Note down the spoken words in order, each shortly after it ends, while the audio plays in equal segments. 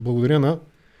Благодаря на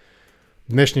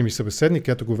днешния ми събеседник,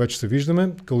 ето го вече се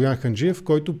виждаме, Калоян Ханджиев,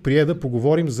 който прие да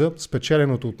поговорим за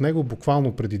спечеленото от него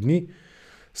буквално преди дни.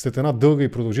 След една дълга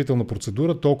и продължителна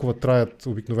процедура, толкова траят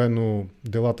обикновено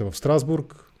делата в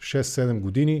Страсбург, 6-7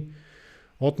 години,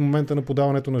 от момента на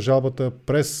подаването на жалбата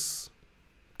през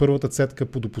първата цетка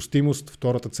по допустимост,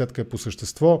 втората цетка по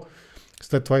същество.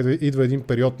 След това идва един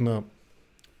период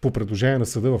по предложение на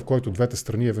съда, в който двете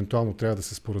страни евентуално трябва да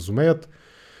се споразумеят.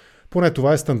 Поне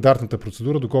това е стандартната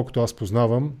процедура, доколкото аз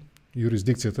познавам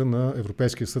юрисдикцията на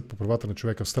Европейския съд по правата на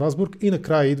човека в Страсбург, и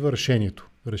накрая идва решението.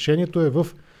 Решението е в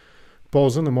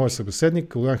полза на моя събеседник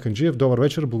Калоян Ханджиев. Добър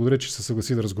вечер, благодаря, че се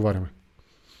съгласи да разговаряме.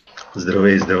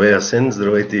 Здравей, Асен,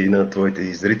 здравейте и на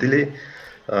твоите зрители.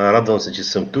 Радвам се, че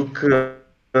съм тук.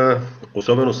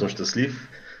 Особено съм щастлив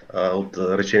от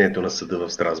решението на съда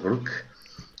в Страсбург.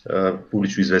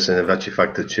 Публично известен е вече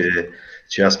факта,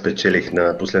 че аз печелих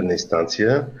на последна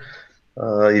инстанция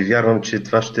и вярвам, че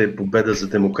това ще е победа за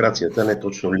демокрацията, не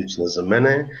точно лична за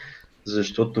мене,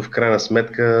 защото в крайна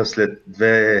сметка след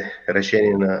две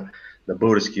решения на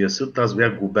българския съд аз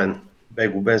бях глобен.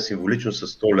 Бях глобен символично с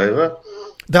 100 лева.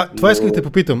 Да, това исках да те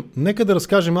попитам. Нека да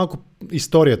разкажем малко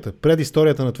историята,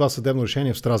 предисторията на това съдебно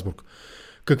решение в Страсбург.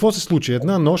 Какво се случи?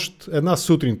 Една нощ, една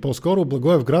сутрин, по-скоро,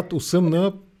 Благоевград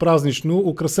усъмна празнично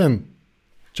украсен.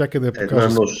 Чакай да я покажа.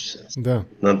 Една нощ. Да.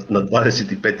 На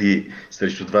 25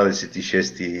 срещу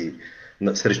 26,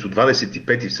 срещу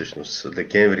 25 всъщност,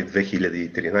 декември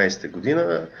 2013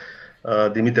 година,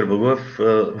 Димитър Благоев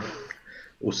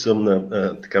усъмна,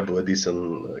 така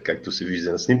бладисан, както се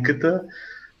вижда на снимката.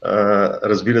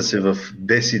 Разбира се, в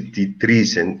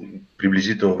 10:30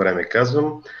 приблизително време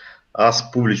казвам,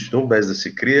 аз публично, без да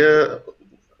се крия,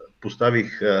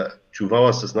 поставих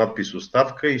чувала с надпис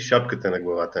 "Оставка" и шапката на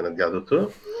главата на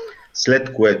дядото,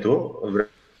 след което,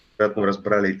 вероятно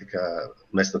разбрали така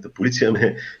местната полиция,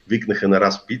 ме викнаха на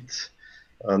разпит,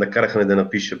 накараха ме да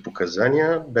напиша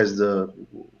показания, без да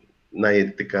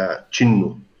най-така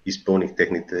чинно изпълних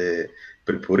техните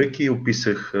препоръки и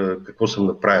описах какво съм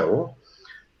направил.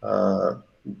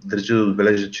 Държа да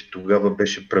отбележа, че тогава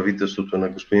беше правителството на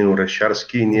господин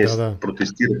Орешарски и ние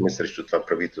протестирахме срещу това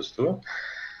правителство.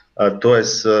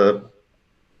 Тоест,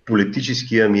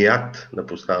 политическия ми акт на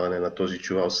поставяне на този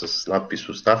чувал с надпис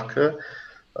 "Оставка"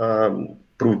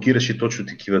 провокираше точно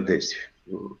такива действия.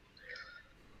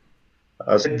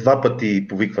 След два пъти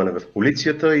повикване в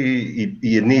полицията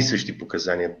и едни и същи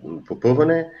показания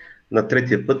попълване, на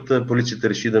третия път полицията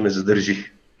реши да ме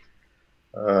задържи.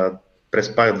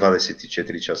 Преспах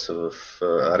 24 часа в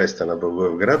ареста на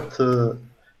Благоевград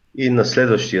и на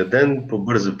следващия ден по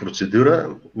бърза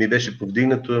процедура ми беше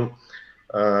повдигнато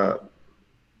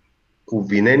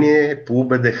обвинение по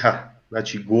УБДХ,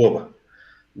 значи глоба.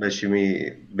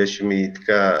 Беше ми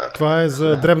така... Това е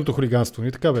за дребното хулиганство,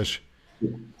 не така беше?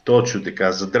 Точно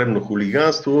така, за дребно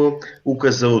хулиганство,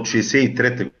 указа от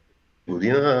 63-та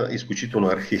година, изключително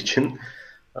архаичен.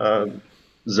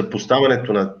 За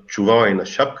поставянето на чувала и на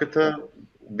шапката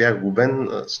бях глобен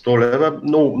 100 лева,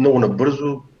 много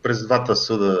набързо, през двата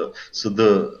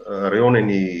съда районен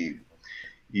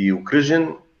и окръжен.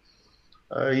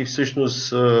 И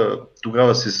всъщност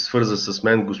тогава се свърза с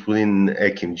мен господин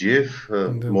Екимджиев,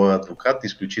 моят адвокат,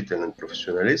 изключителен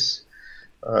професионалист.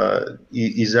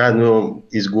 И заедно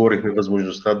изговорихме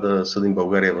възможността да съдим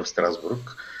България в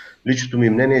Страсбург. Личното ми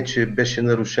мнение е, че беше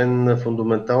нарушен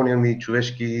фундаменталния ми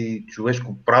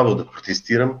човешко право да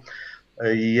протестирам.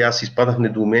 И аз изпадах в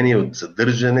недоумение от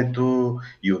задържането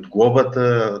и от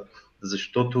глобата,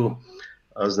 защото,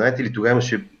 знаете ли, тогава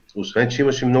освен че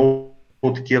имаше много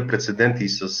такива прецеденти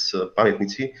с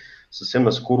паметници, съвсем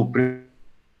наскоро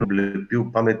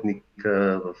прилепил паметник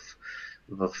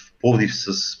в Пловдив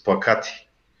с плакати.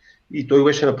 И той го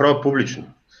беше направил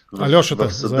публично. За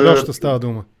Алешата става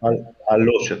дума.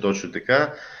 Алеша, точно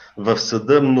така. В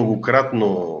съда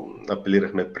многократно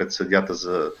апелирахме пред съдята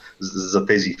за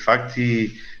тези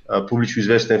факти. Публично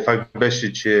известен факт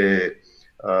беше, че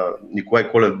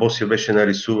Николай Колев Босия беше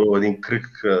нарисувал един кръг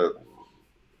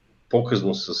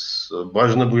показно с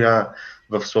влажна боя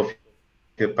в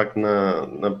София, пак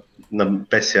на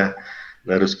ПСА,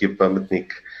 на руския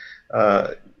паметник.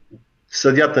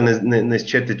 Съдята не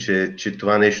счете, че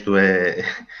това нещо е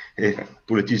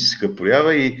политическа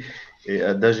проява и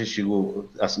даже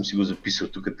аз съм си го записал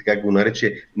тук, така го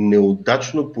нарече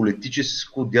неудачно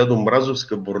политическо Дядо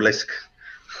Мразовска бурлеска.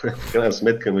 В крайна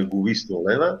сметка ме глоби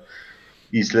 100 лева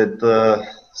и след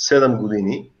 7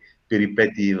 години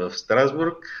перипетии в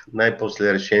Страсбург,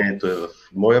 най-после решението е в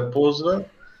моя полза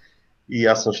и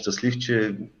аз съм щастлив,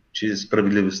 че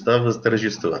справедливостта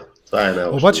възтържествува. Това е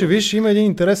най-общо. Обаче виж, има един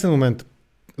интересен момент.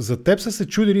 за теб са се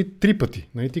чудили 3 пъти.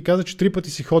 Нали? Ти каза, че 3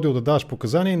 пъти си ходил да даваш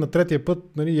показания и на третия път,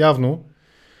 нали, явно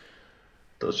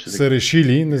са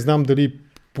решили, не знам дали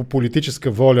по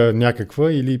политическа воля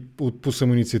някаква или по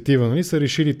самоинициатива, нали, са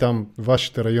решили там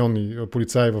вашите районни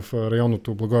полицаи в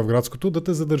районното Благоевградското да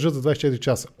те задържат за 24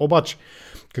 часа. Обаче,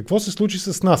 какво се случи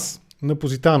с нас на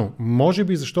Позитано? Може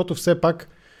би защото все пак,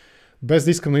 без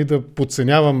да искам, нали, да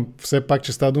подценявам все пак,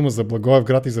 че става дума за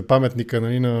Благоевград и за паметника,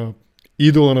 нали, на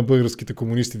идола на българските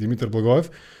комунисти Димитър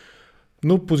Благоев,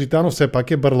 но Позитано все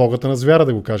пак е барлогата на звяра,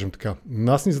 да го кажем така.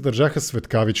 Нас ни задържаха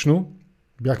светкавично.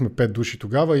 Бяхме 5 души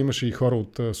тогава, имаше и хора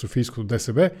от Софийското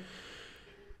ДСБ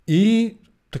и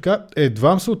така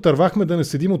едвам се отървахме да не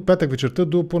седим от петък вечерта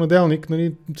до понеделник,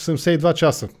 нали, 72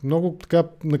 часа. Много така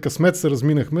на късмет се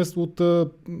разминахме,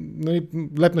 нали,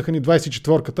 лепнаха ни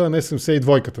 24-ката, а не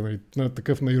 72-ката, нали,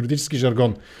 на юридически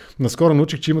жаргон. Наскоро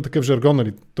научих, че има такъв жаргон,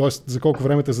 нали, т.е. за колко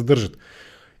време те задържат.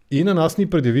 И на нас ни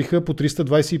предявиха по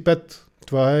 325.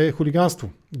 Това е хулиганство.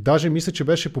 Даже мисля, че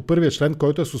беше по първия член,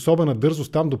 който е с особена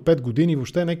дързост там до 5 години.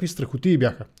 Въобще някакви страхотии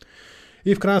бяха.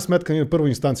 И в крайна сметка на първа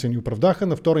инстанция ни оправдаха,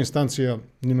 на втора инстанция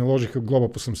ни наложиха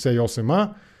глоба по 78А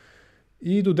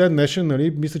и до ден днешен,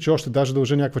 нали, мисля, че още даже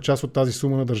дължа някаква част от тази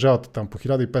сума на държавата. Там по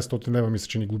 1500 лева мисля,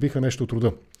 че ни глобиха нещо от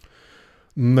рода.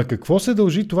 На какво се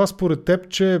дължи това според теб,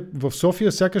 че в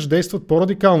София сякаш действат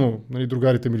по-радикално, нали,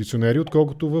 другарите милиционери,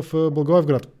 отколкото в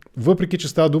Благоевград? Въпреки че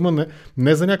става дума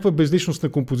не за някаква безличностна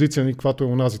композиция, нали, каквато е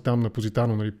онази там на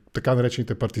Позитано, нали, така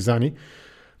наречените партизани,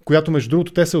 която между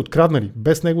другото те са откраднали,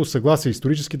 без негово съгласие.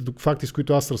 Историческите факти, с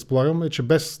които аз разполагам, е, че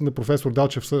без на професор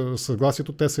Далчев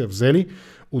съгласието те са я взели,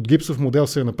 от гипсов модел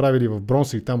са я направили в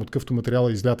бронз и там от къвто материал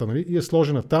е излята, нали, и е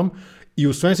сложена там. И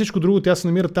освен всичко друго, тя се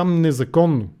намира там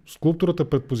незаконно. Скулптурата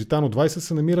пред Позитано 20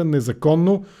 се намира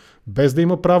незаконно, без да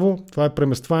има право. Това е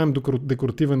преместваем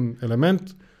декоративен елемент.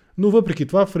 Но въпреки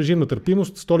това в режим на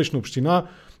търпимост Столична община,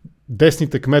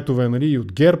 десните кметове, нали, и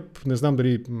от ГЕРБ, не знам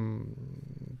дали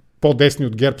по-десни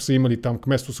от ГЕРБ са имали там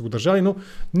кметство, са го държали, но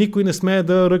никой не смее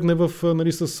да ръгне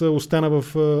нали, с остена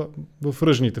в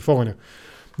ръжните, в огъня.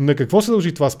 На какво се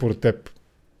дължи това според теб?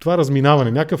 Това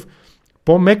разминаване, някакъв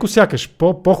по-меко сякаш,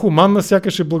 по-хуманна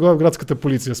сякаш е Благоевградската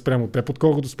полиция спрямо теб,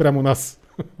 отколкото спрямо нас.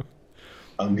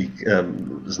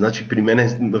 Значи при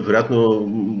мен вероятно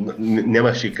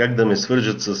нямаше как да ме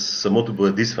свържат с самото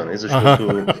боядисване,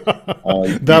 защото...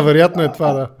 Да, вероятно е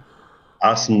това, да.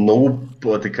 Аз много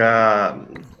така,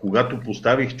 когато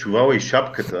поставих чувала и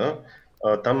шапката,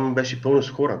 там беше пълно с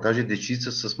хора. Даже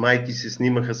дечица с майки се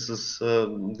снимаха с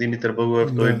Димитър Благоев.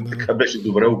 Той така беше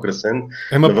добре украсен.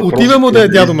 Отива му да е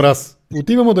Дядо Мраз.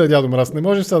 Отива му да е Дядо Мраз. Не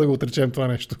можем сега да го отречем това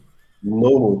нещо.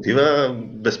 Много отива.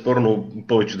 Безспорно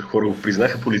повечето хора го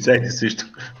признаха. Полицаите също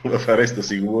в ареста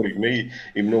си говорихме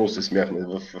и много се смяхме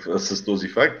с този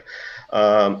факт.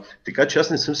 Така че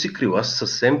аз не съм си крил. Аз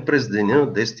съвсем през деня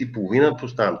на 10:30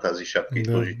 поставям тази шапка и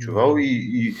този чувал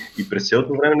и през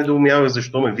цялото време недоумявах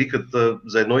защо ме викат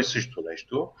за едно и също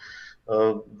нещо.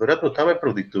 Вероятно там е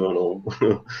продиктувано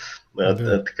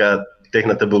така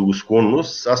техната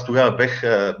благосклонност. Аз тогава бех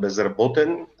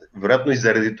безработен. Вероятно и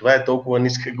заради това е толкова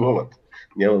ниска глобата.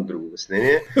 Нямам друго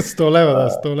обяснение. 100 лева,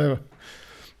 да, 100 лева.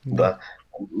 Да.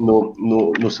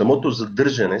 Но самото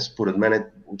задържане, според мен е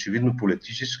очевидно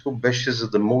политическо, беше за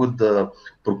да могат да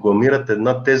прокламират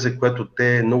една теза, която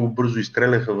те много бързо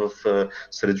изстреляха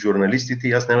сред журналистите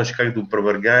и аз нямаше как да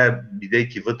опровергая,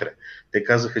 бидейки вътре. Те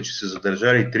казаха, че са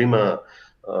задържали 3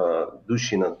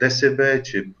 души на ДСБ,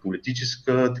 че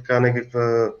политическа така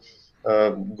някаква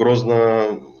грозна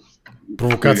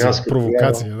провокация.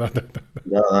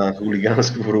 Да,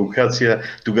 хулиганска провокация.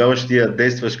 Тогавашният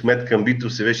действащ кмет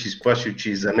Камбитов се беше изплашил,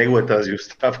 че и за него е тази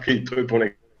оставка и той по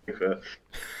някаква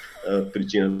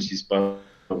причина да си изпадна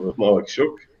в малък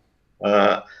шок.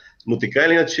 Но така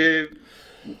или иначе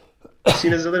си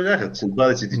не задържаха.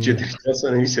 24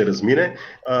 часа не ми се размине.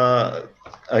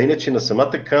 А иначе на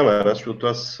самата камера, защото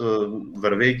аз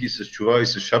вървейки с чувал и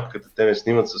с шапката, те ме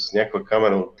снимат с някаква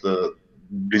камера от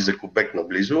близък обект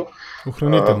наблизо.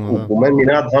 Около мен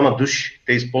минават 2 души.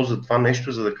 Те използват това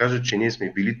нещо, за да кажат, че ние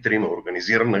сме били 3,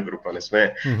 организирана група.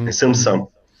 Не съм сам.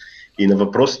 И на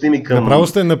въпросите ми към...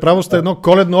 Направо сте едно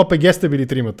коледно ОПГ сте били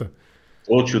 3-мата.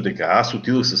 Точно така. Аз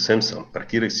отидох съвсем сам.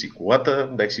 Паркирах си колата,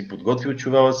 бях си подготвил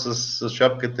чувала с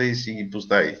шапката и си ги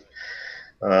поставих.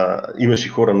 Имаше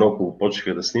хора наоколо,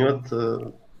 почнаха да снимат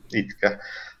и така.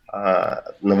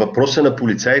 На въпроса на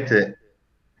полицаите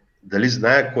дали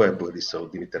знае кой е бъдисал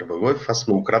Димитър Благоев, аз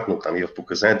многократно там и в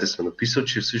показанията съм написал,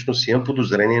 че всъщност имам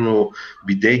подозрение, но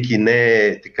бидейки не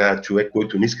е така човек,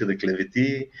 който не иска да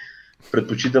клевети,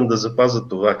 предпочитам да запазя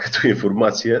това като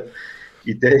информация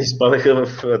и те изпадаха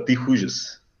в тих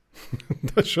ужас.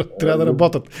 Защото трябва да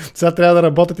работят. Сега трябва да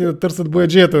работят и да търсят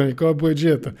бояджията. Кой е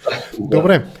бояджията?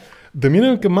 Добре. Да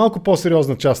минем към малко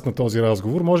по-сериозна част на този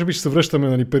разговор. Може би ще се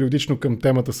връщаме периодично към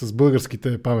темата с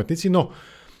българските паметници, но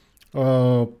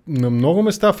на много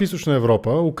места в Източна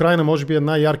Европа, Украйна може би е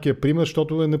най-яркият пример,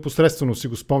 защото непосредствено си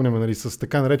го спомняме, с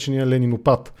така наречения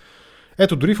ленинопад.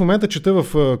 Ето, дори в момента чета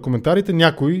в коментарите,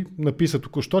 някой написа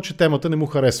току-що, че темата не му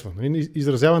харесва.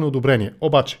 Изразява неодобрение.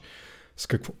 Обаче, с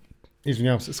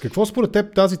какво според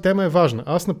теб тази тема е важна?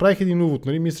 Аз направих един увод,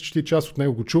 мисля, че ти част от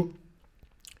него го чу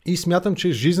и смятам, че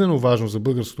е жизнено важно за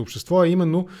българското общество, а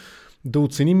именно да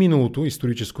оцени миналото,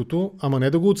 историческото, ама не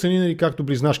да го оцени, както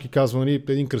Близнашки казва,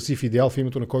 един красив идеал, в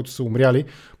името на който са умряли,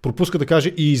 пропуска да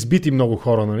каже и избити много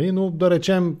хора, но да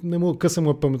речем, не му къса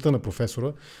му паметта на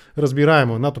професора,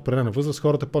 разбираемо, над определена възраст,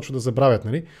 хората почват да забравят,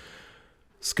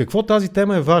 С какво тази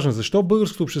тема е важна? Защо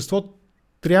българското общество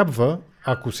трябва,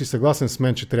 ако си съгласен с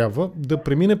мен, че трябва, да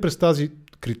премине през тази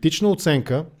критична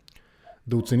оценка,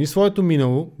 да оцени своето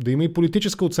минало, да има и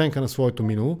политическа оценка на своето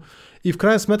минало и в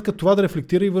крайна сметка това да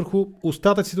рефлектира и върху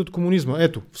остатъците от комунизма.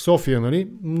 Ето, в София,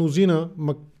 мнозина,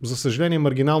 за съжаление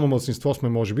маргинално малцинство сме,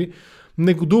 може би,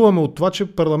 негодуваме от това, че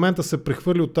парламента се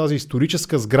прехвърли от тази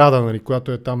историческа сграда,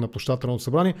 която е там на площадта на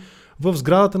събрание, в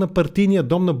сградата на партийния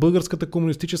дом на Българската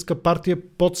комунистическа партия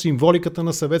под символиката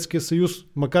на Съветския съюз,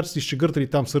 макар че си изчегъртали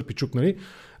там сърп и чук,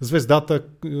 звездата,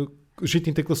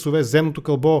 житните класове, земното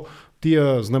кълбо,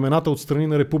 тия знамената от страни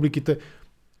на републиките.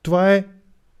 Това е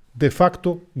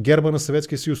де-факто герба на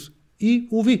Съветския съюз. И,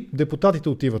 уви, депутатите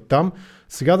отиват там.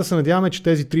 Сега да се надяваме, че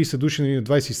тези 30 души на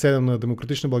 27 на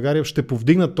Демократична България ще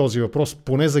повдигнат този въпрос,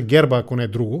 поне за герба, ако не е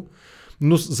друго.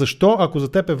 Но защо, ако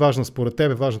за теб е важна, според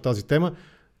теб е важна тази тема,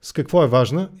 с какво е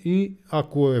важна и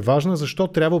ако е важна, защо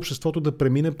трябва обществото да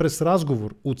премине през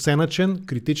разговор, оценъчен,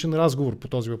 критичен разговор по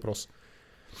този въпрос?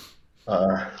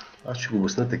 Аз ще го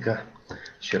обясня така.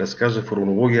 Ще разкажа в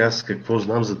хронология аз какво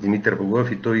знам за Димитър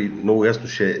Благоев и той много ясно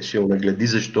ще нагледи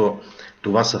защо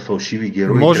това са фалшиви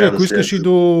герои. Може, ако искаш и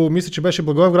до... Мисля, че беше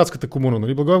Благоевградската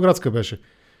комуна, Благоевградска беше.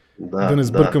 Да не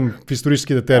сбъркам в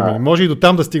историческите термини. Може и до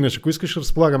там да стигнеш. Ако искаш,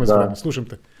 разполагаме с време. Слушам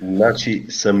те. Значи,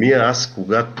 самия аз,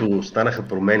 когато станаха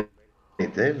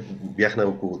промените, бях на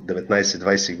около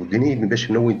 19-20 години и ми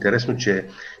беше много интересно, че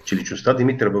личността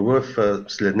Димитър Благоев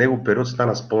след него период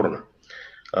стана спорна.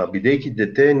 Бидейки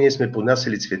дете, ние сме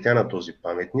поднасяли цветя на този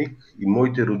паметник и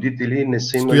моите родители не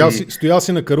са имали... Стоял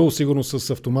си на карул, сигурно с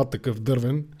автомат такъв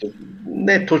дървен.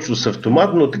 Не точно с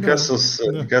автомат, но така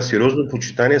така сериозно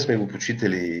почитание сме го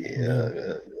почитали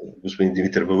господин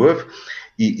Димитър Благоев.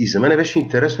 И за мен беше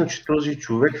интересно, че този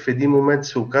човек в един момент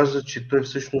се оказа, че той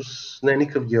всъщност не е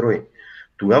никакъв герой.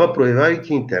 Тогава,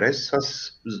 проявявайки интерес,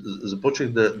 аз започнах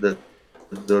да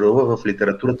ръва в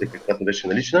литературата, каквато беше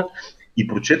налична, и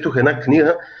прочетох една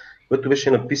книга, която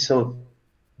беше написал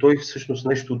той всъщност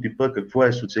нещо от типа какво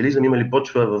е социализъм, има ли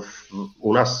почва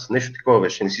у нас. Нещо такова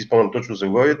беше, не си спомням точно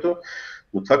заглавието,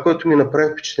 но това, което ми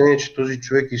направи впечатление, че този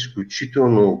човек е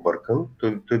изключително объркан.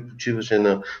 Той почиваше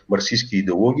на марксистски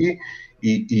идеологии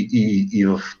и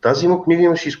в тази му книга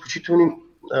имаше изключителни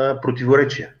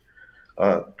противоречия.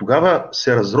 Тогава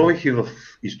се разрових и в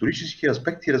исторически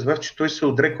аспекти и разбрах, че той се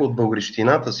отрека от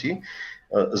българщината си.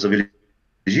 Забележи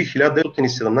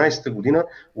 1917 година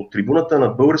от трибуната на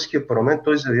българския парламент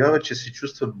той заявява, че се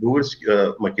чувства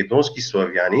македонски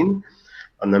славянин,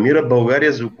 намира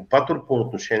България за окупатор по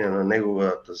отношение на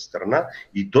неговата страна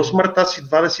и до смъртта си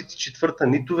 24-та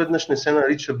нито веднъж не се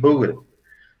нарича българин.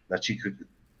 Значи,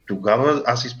 тогава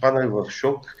аз изпаднах в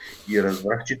шок и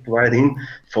разбрах, че това е един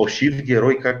фалшив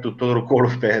герой, както Тодор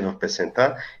Колев пее в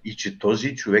песента и че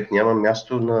този човек няма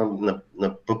място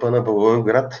на пъпа на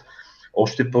Благоевград.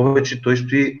 Още повече той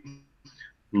стои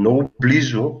много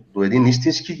близо до един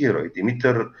истински герой.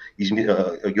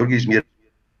 Георги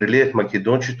Измирлиев,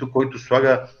 македончето, който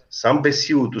слага сам без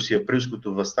силото си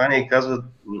априлското въстание и казва: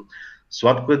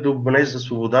 сладко е да обнеш за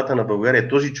свободата на България.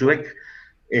 Този човек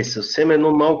е съвсем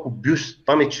едно малко бюст,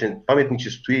 паметниче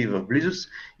стои в близост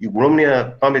и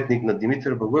огромният паметник на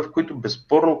Димитър Благоев, който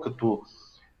безспорно като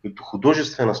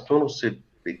художествена стойност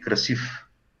е красив.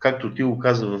 Както ти го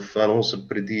каза в анонса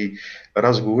преди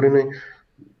разговори,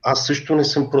 аз също не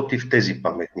съм против тези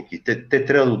паметники. Те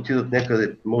трябва да отидат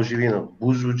някъде, може би на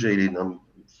Бузлуджа или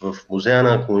в музея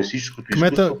на комунистическото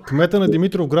изкуство. Кмета на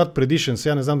Димитровград предишен,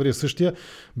 сега не знам дали е същия,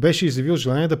 беше изявил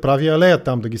желание да прави алея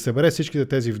там, да ги събере всичките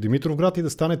тези в Димитровград и да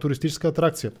стане туристическа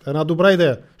атракция. Една добра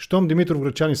идея. Щом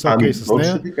Димитровградчани са окей с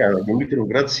нея. Точно така, на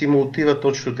Димитровград си му отива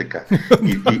точно така.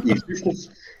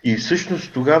 И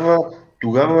всъщност тогава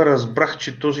Тогава разбрах,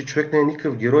 че този човек не е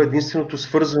никакъв герой. Единственото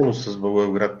свързано с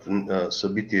Благоевград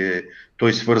събитие,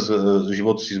 той свърза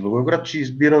живота си с Благоевград, че е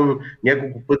избиран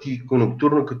няколко пъти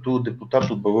конюнктурно като депутат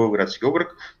от Благоевградски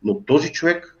окръг, но този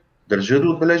човек, държа да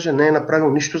отбележа, не е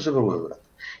направил нищо за Благоевград.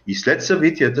 И след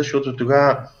събитията, защото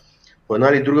тогава по една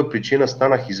или друга причина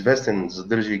станах известен,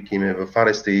 задържайки ме в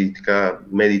ареста и така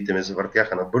медиите ме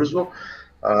завъртяха набързо,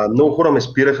 много хора ме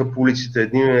спираха по улиците,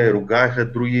 едни ме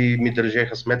ругаеха, други ми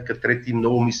държаха сметка, трети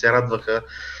много ми се радваха,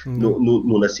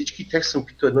 но на всички тях съм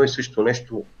питал едно и също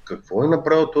нещо. Какво е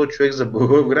направил този човек за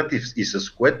Благоевград и с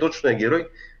кое точно е герой?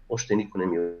 Още никой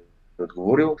не ми е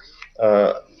отговорил.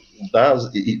 Да,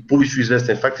 и публично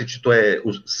известен факт е, че той е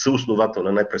съосновател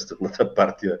на най-престъпната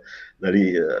партия,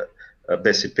 нали,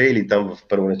 БСП или там в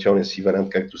първоначалния си вариант,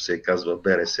 както се казва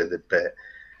БРСДП.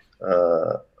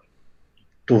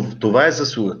 Това е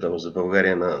заслугата му за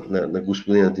България на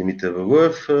господина Димитър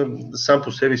Вълоев. Сам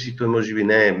по себе си той може би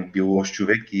не е бил лош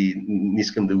човек и не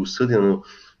искам да го съдя,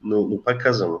 но пак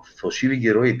казвам, фалшиви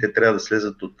герои, те трябва да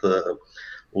слезат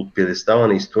от пиедестала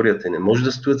на историята. Не може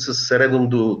да стоят с редом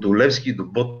до Левски, до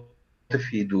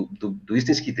Ботев и до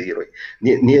истинските герои.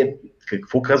 Ние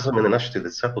какво казваме на нашите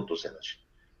деца по този начин?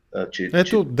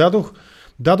 Ето,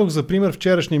 дадох за пример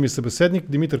вчерашния ми събеседник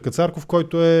Димитър Кацарков,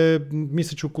 който е,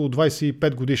 мисля, че около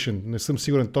 25 годишен. Не съм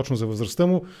сигурен точно за възрастта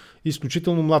му.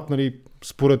 Изключително млад, нали,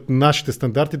 според нашите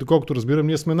стандарти, доколкото разбирам,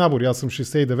 ние сме набори. Аз съм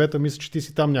 69-та, мисля, че ти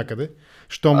си там някъде.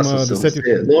 Аз съм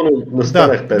 10... но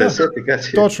станах 50, така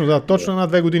че... Точно на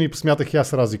 2 години смятах и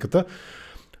аз разликата.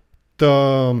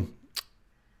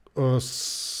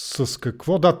 С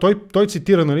какво? Да, той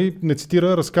цитира, нали, не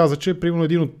цитира, разказа, че примерно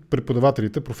един от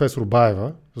преподавателите, професор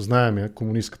Баева, знаем я,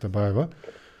 комунистката Баева,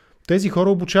 тези хора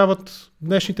обучават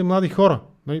днешните млади хора.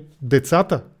 Нали,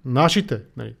 децата, нашите,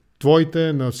 нали,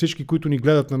 твоите, на всички, които ни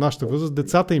гледат на нашата възраст,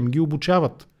 децата им ги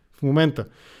обучават в момента.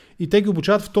 И те ги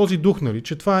обучават в този дух, нали,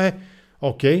 че това е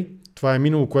окей, това е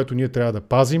минало, което ние трябва да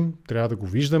пазим, трябва да го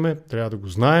виждаме, трябва да го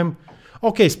знаем.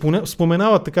 Окей,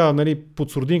 споменава така, нали,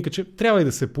 под сурдинка, че трябва и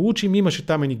да се получим, имаше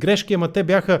там едни грешки, ама те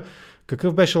бяха,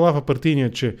 какъв беше лафа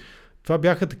партийния, че това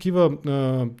бяха такива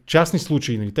частни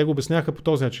случаи, нали, те го обясняха по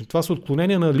този начин. Това са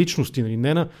отклонения на личности, нали,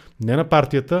 не на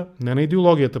партията, не на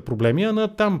идеологията проблеми, а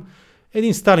на там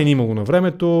един Сталин имало на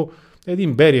времето,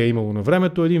 един Берия имало на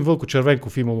времето, един Вълко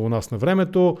Червенков имало у нас на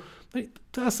времето. Нали,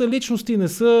 това са личности, не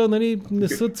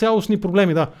са цялостни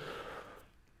проблеми, да.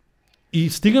 И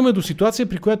стигаме до ситуация,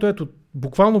 при която ето,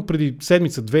 буквално преди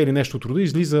седмица-две или нещо от рода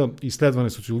излиза изследване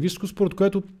социологическо, според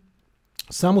което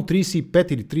само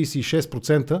 35 или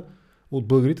 36% от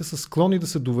българите са склонни да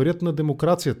се доверят на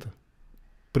демокрацията.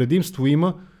 Предимство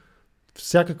има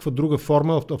всякаква друга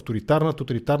форма, авторитарна,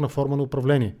 тоталитарна форма на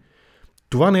управление.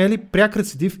 Това не е ли пряк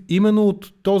рецидив именно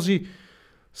от този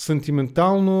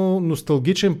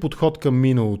сантиментално-носталгичен подход към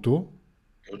миналото?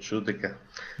 Точно така.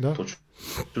 Да. Точно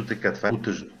така. Това е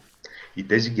тъжно. И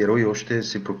тези герои още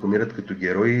се прокламират като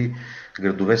герои,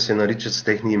 градове се наричат с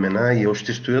техни имена и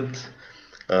още стоят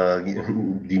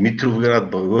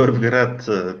Димитровград, Благоевград,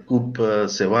 куп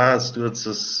села стоят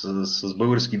с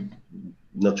български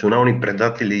национални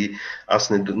предатели.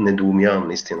 Аз недоумявам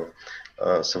наистина.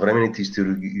 Съвременните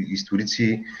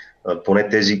историци, поне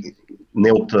тези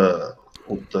не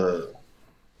от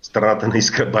страната на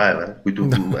Искра Баева, които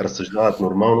разсъждават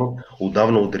нормално,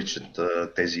 отдавна отричат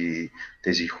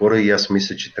тези хора и аз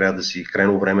мисля, че трябва да си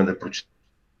крайно време да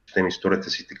прочетем историята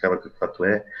си такава каквато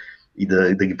е и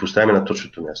да ги поставим на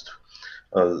точното място.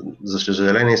 За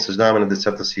съжаление, съждаваме на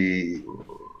децата си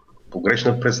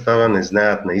погрешна представа, не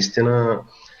знаят наистина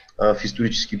в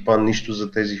исторически план нищо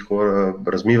за тези хора,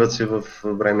 размиват се в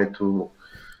времето,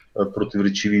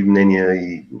 противоречиви мнения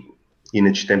и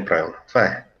не четем правилно. Това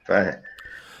е.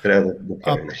 Трябва да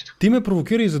правим нещо. Ти ме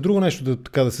провокира и за друго нещо,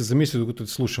 да се замисля, докато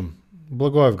те слушам.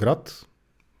 Благоевград,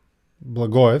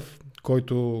 Благоев,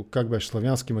 който как беше,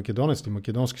 славянски македонец,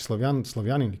 македонски славянин,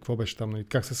 или какво беше там,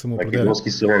 как се самоопределя?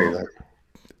 Македонски славянин, да.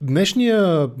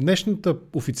 Днешната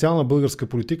официална българска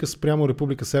политика спрямо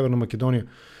Република Северна Македония,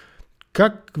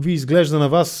 как ви изглежда на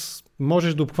вас?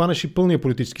 Можеш да обхванеш и пълния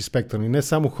политически спектър, не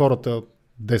само хората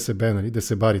ДСБ, нали,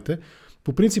 ДСБарите.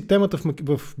 По принцип темата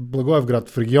в Благоевград,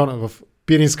 в региона, в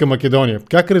Пиринска Македония,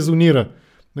 как резонира,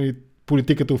 нали,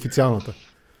 политиката официалната?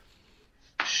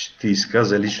 Ще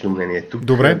изказа лично мнение тук.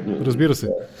 Добре, разбира се.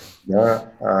 Да,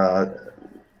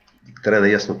 трябва да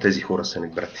е ясно, тези хора са ни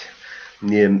брати.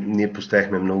 Ние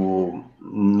поставихме много,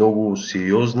 много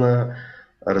сериозна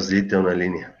разделителна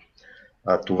линия.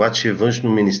 Това, че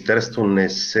Външно министерство не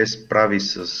се справи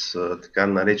с така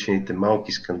наречените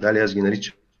малки скандали, аз ги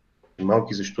наричам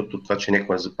малки, защото това, че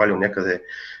някой е запалил някъде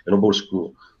едно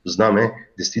българско знаме,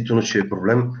 действително, че е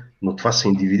проблем, но това са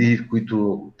индивиди, в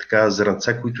които така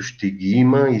зранца, които ще ги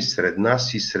има и сред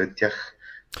нас, и сред тях.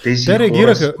 Те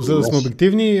реагираха, за да сме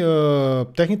обективни,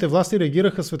 техните власти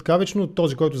реагираха светкавично от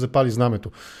този, който запали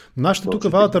знамето. Нашите тук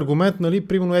вадят аргумент, нали,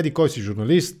 примерно еди кой си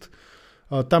журналист,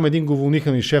 там един го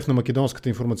вълниха и шеф на Македонската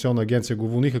информационна агенция, го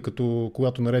вълниха,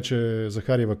 когато нарече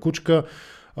Захариева кучка,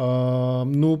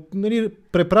 но нали,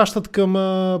 препращат към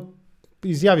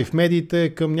изяви в медиите,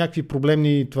 към някакви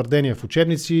проблемни твърдения в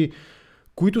учебници,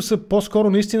 които са по-скоро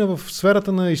наистина в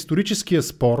сферата на историческия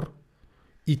спор.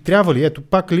 И трябва ли, ето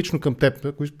пак лично към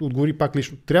теб, отговори пак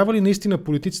лично, трябва ли наистина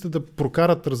политиците да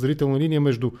прокарат разделителна линия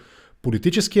между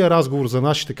политическия разговор за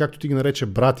нашите, както ти ги нарече,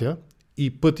 братя и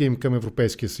пътя им към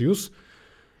Европейския съюз,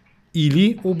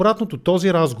 или обратното,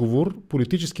 този разговор,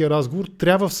 политическия разговор,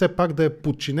 трябва все пак да е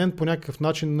подчинен по някакъв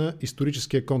начин на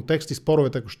историческия контекст и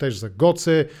споровете, ако щеш, за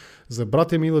Гоце, за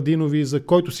братя Миладинови, за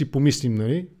който си помислим,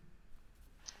 нали?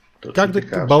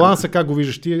 Баланса как го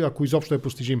виждаш ти, ако изобщо е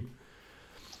постижим?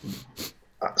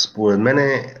 Според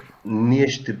мен ние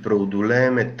ще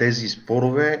преодолеем тези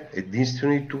спорове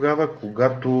единствено и тогава,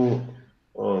 когато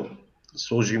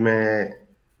сложиме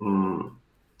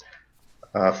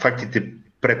фактите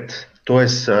пред.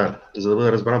 Тоест, за да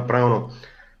бъде разбран правилно,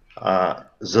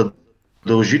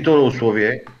 задължително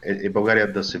условие е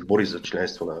България да се бори за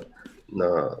членство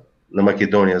на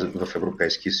Македония в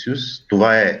Европейския съюз.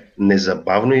 Това е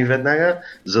незабавно и веднага.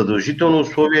 Задължително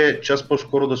условие е час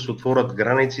по-скоро да се отворят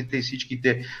границите и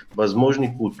всичките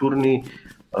възможни културни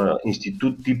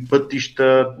институти,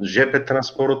 пътища, ЖП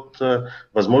транспорт,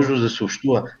 възможност да се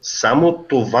общува. Само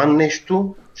това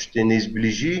нещо ще не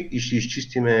изближи и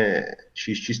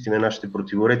ще изчистиме нашите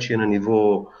противоречия на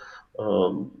ниво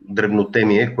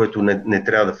дребнотемие, което не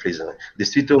трябва да влизаме.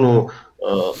 Действително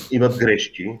имат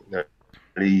грешки,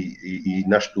 и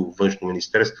нашето външно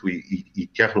министерство и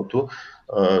тяхното,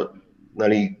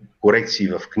 нали, корекции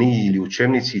в книги или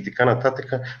учебници и така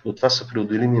нататък, но това са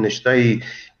преодолими неща и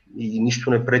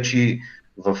нищо не пречи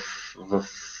в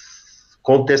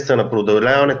контекста на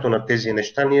преодоляването на тези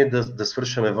неща ние да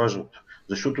свършаме важното.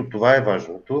 Защото това е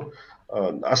важното.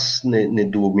 Аз не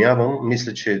доумявам,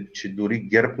 мисля, че дори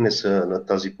ГЕРБ не са на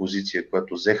тази позиция,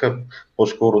 която взеха.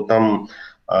 По-скоро там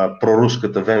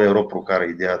проруската ВМРО прокара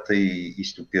идеята и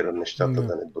стопира нещата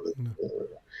да не бъдат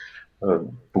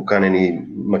поканени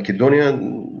Македония.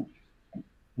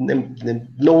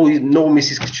 Много ми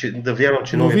се иска да вярвам,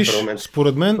 че новият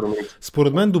парламент...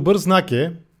 Според мен добър знак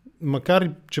е, макар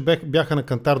че бяха на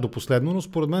кантар до последно, но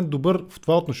според мен добър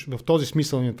в този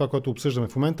смисъл на това, което обсъждаме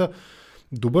в момента,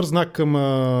 добър знак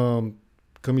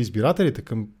към избирателите,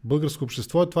 към българско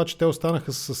общество е това, че те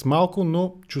останаха с малко,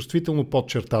 но чувствително под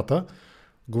чертата.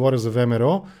 Говоря за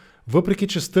ВМРО, въпреки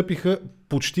че стъпиха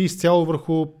почти изцяло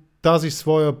върху този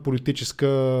свой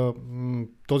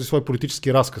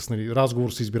политически разказ, нали,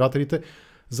 разговор с избирателите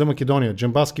за Македония.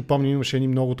 Джамбазки, помним, имаше едни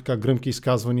много така гръмки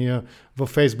изказвания във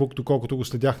Фейсбук, доколкото го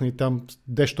следяхме и там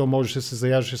дещо можеше да се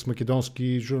заяжеше с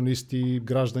македонски журналисти,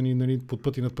 граждани, нали, под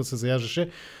път и над път се заяжеше.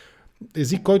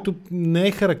 Език, който не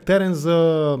е характерен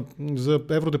за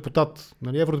евродепутат.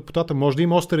 Нали, евродепутата може да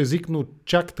има остър език, но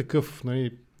чак такъв,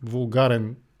 нали,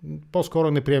 вулгарен,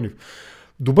 по-скоро неприемлив.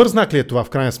 Добър знак ли е това в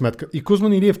крайна сметка? И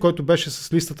Кузман Илиев, който беше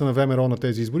с листата на ВМРО на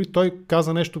тези избори, той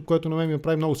каза нещо, което на мен ми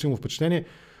направи много силно впечатление.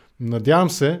 Надявам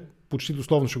се, почти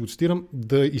дословно ще го цитирам,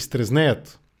 да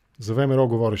изтрезнеят, за ВМРО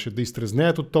говореше, да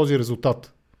изтрезнеят от този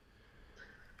резултат.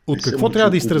 От какво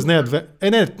трябва да изтрезнеят?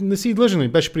 Не си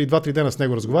длъжен, беше преди 2-3 дена с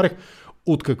него разговарях.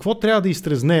 От какво трябва да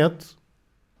изтрезнеят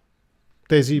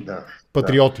тези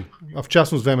патриоти, а в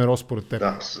частност ВМРО според теб?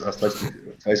 Да, аз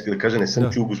това иска да кажа, не съм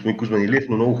чул господин Кузман Илиев,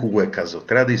 но много хубаво е казал.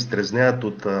 Трябва да изтрезнеят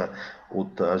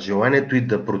от желанието и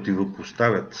да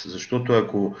противопоставят, защото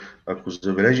ако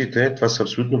забележите, това са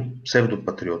абсолютно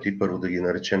псевдопатриоти, първо да ги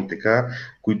наречем така,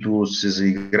 които се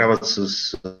заиграват с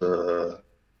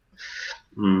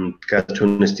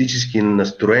националистически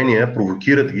настроения,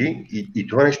 провокират ги и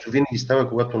това нещо винаги става,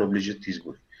 когато наближат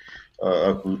избори.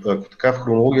 Ако така в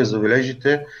хронология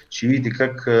забележите, ще видите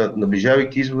как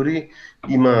наближавайки избори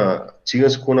има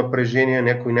циганско напрежение,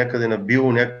 някой някъде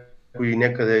набил, някой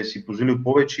някъде си позволил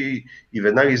повече и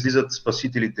веднага излизат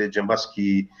спасителите,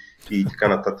 Джамбазки и така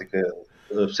нататък,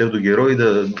 псевдогерои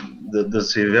да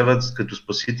се явяват като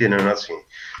спасители на нации.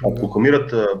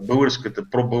 Прокламират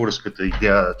пробългарската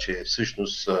идея, че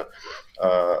всъщност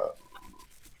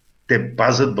те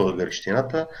пазят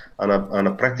българщината, а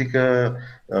на практика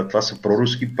това са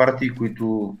проруски партии,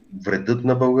 които вредят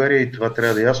на България и това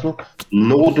трябва да е ясно.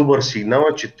 Много добър сигнал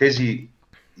е, че тези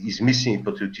измислени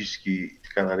патриотически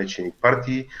така наречени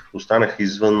партии останаха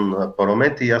извън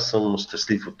парламента и аз съм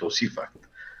щастлив от този факт.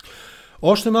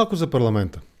 Още малко за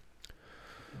парламента.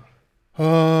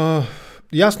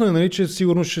 Ясно е, нали, че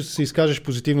сигурно ще се изкажеш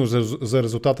позитивно за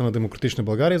резултата на Демократична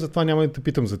България, затова няма да те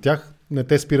питам за тях. Не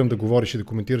те спирам да говориш и да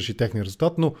коментираш и техния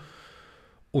резултат, но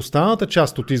останалата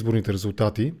част от изборните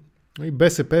резултати,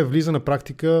 БСП влиза на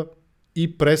практика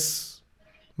и през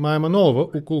Мая Манолова,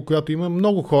 около която има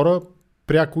много хора,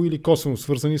 пряко или косвено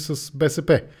свързани с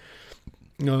БСП.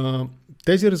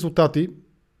 Тези резултати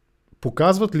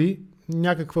показват ли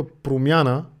някаква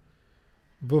промяна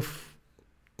в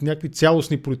някакви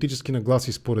цялостни политически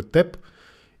нагласи според теб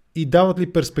и дават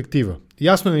ли перспектива?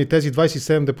 Ясно е ли тези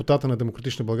 27 депутата на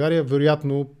Демократична България,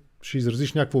 вероятно ще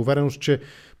изразиш някаква увереност, че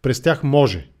през тях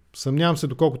може. Съмнявам се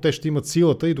доколко те ще имат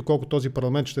силата и доколко този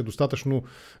парламент ще е достатъчно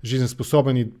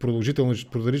жизнеспособен и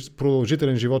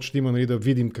продължителен живот ще има, нали, да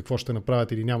видим какво ще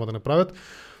направят или няма да направят.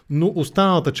 Но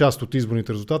останалата част от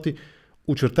изборните резултати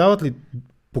очертават ли,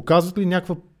 показват ли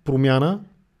някаква промяна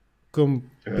към,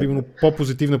 примерно,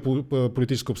 по-позитивна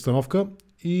политическа обстановка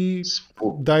и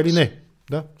да или не?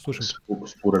 Да, слушам.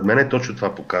 Според мен точно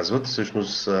това показват.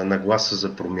 Всъщност нагласа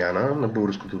за промяна на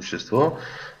българското общество.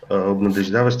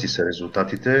 Обнадеждаващи са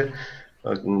резултатите.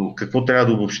 Какво трябва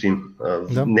да обобщим?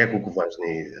 Няколко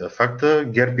важни факта.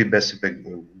 ГЕРБ и БСП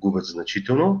губят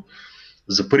значително.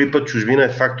 За първи път чужбина е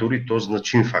фактор и то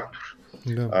значим фактор.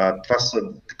 Да. Това са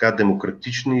така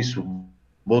демократични и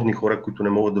свободни хора, които не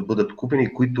могат да бъдат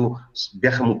купени, които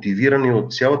бяха мотивирани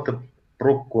от цялата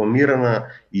прокламирана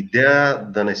идея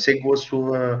да не се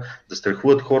гласува, да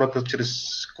страхуват хората чрез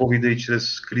COVID и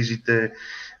чрез кризите.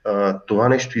 Това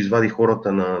нещо извади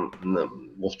хората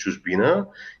в чужбина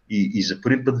и за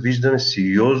първи път виждаме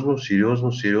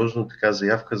сериозно така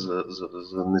заявка за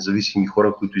независими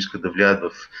хора, които искат да влияят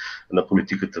на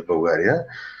политиката в България.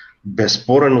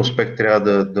 Безспорен успех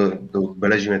трябва да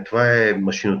отбележим. Това е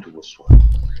машинното гласуване.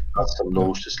 Аз съм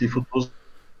много щастлив от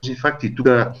този факт и тук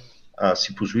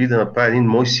си позволи да направя един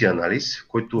мой си анализ, в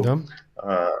който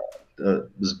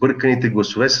сбърканите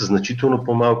гласове са значително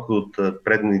по-малко от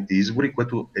предните избори,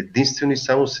 което единствено и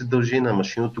само се дължи на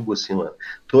машинното гласуване.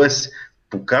 Тоест,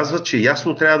 показва, че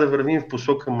ясно трябва да вървим в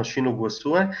посока машинно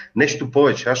гласуване. Нещо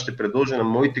повече, аз ще предложа на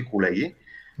моите колеги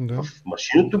в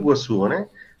машинното гласуване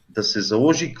да се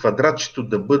заложи квадратчето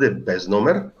да бъде без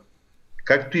номер,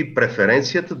 както и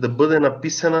преференцията да бъде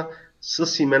написана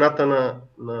с имената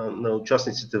на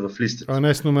участниците в листата. А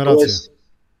не с номерация.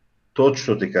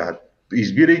 Точно така.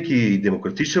 Избирайки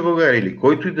Демократична България или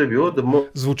който и да било, да може...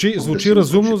 Звучи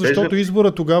разумно, защото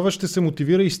избора тогава ще се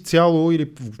мотивира изцяло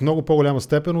или в много по-голяма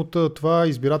степен от това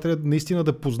избирателят наистина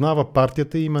да познава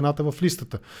партията и имената в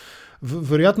листата.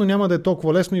 Вероятно няма да е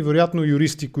толкова лесно и вероятно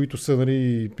юристи, които са,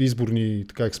 нали, изборни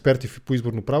експерти по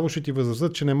изборно право, ще ти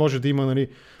възразят, че не може да има, нали,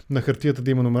 на хартията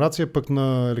да има номерация, пък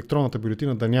на електронната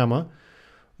бюлетина да няма.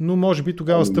 Но може би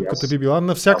тогава стъпката би била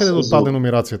навсякъде да отпадне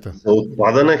номерацията. За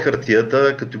отпадане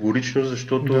хартията категорично,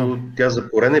 защото тя за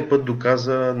пореден път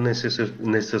доказа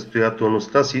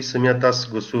несъстоятелността си. Самият аз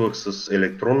гласувах с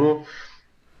електронно,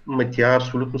 тя е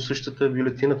абсолютно същата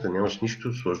бюлетината, нямаш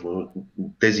нищо сложно.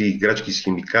 Тези играчки с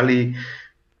химикали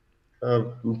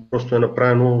просто е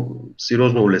направено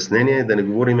сериозно улеснение. Да не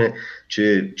говорим,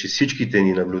 че всичките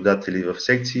ни наблюдатели в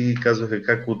секции казваха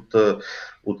как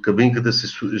от кабинката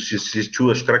се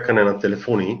чува щракане на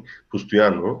телефони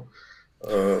постоянно.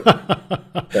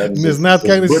 Не знаят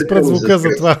как да си спрат звука за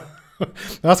това.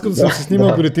 Аз като съм си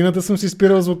снимал бюлетината, съм си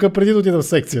спирал звука преди да отида в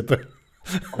секцията.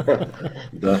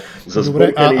 За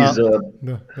сбъркани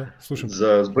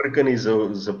за сбъркани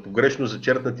за погрешно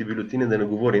зачертнати бюлетини да не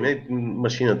говорим.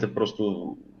 Машината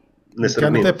просто не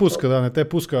сравнива. Тя не те пуска, не те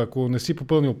пуска, ако не си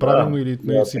попълнил правилно или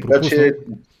не си пропуснал.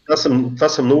 Това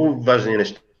са много важни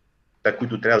неща,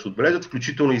 които трябва да се отбележат,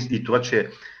 включително и това, че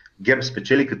ГЕРБ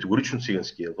спечели категорично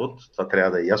циганския вод. Това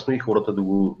трябва да е ясно и хората да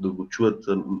го чуят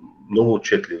много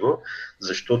отчетливо,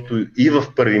 защото и в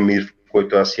първи мир, в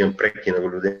който аз имам преки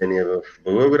наблюдения в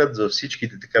Благоевград, за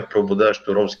всичките така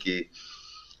преобладаващо ромски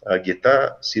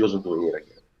гета, сериозно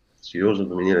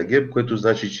доминира ГЕРБ, което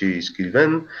значи, че е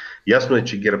изкривен. Ясно е,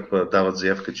 че ГЕРБ дават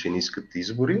заявка, че не искат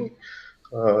избори.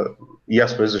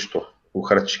 Ясно е защо.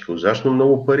 Похарчиха ужасно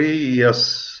много пари и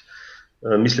аз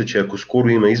мисля, че ако скоро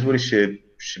има избори,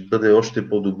 ще бъде още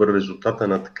по-добър резултата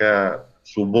на така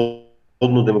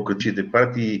свободно демократичните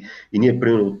партии и ние,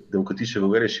 примерно, от Демократична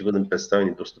България ще бъдем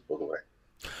представени доста по-добре.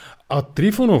 А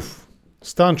Трифонов,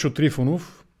 Станчо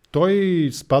Трифонов, той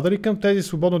спада ли към тези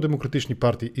свободно демократични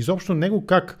партии? Изобщо него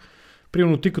как,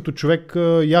 примерно ти като човек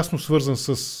ясно свързан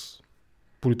с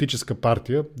политическа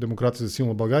партия, Демокрация за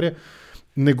силна България,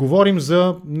 не говорим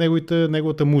за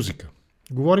неговата музика.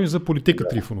 Говорим за политика,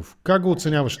 Трифонов. Как го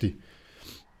оценяваш ти?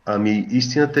 Ами,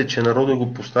 истината е, че народът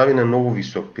го постави на много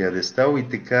висок пиедестал и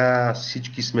така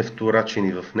всички сме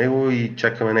вторачени в него и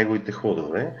чакаме неговите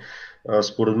ходове.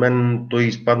 Според мен той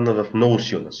изпадна в много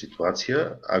силна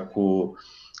ситуация. Ако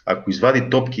извади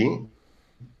топки,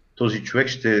 този човек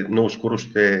много скоро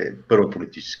ще е първа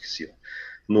политическа сила.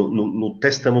 Но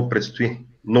теста му предстои.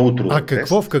 Много труден тест.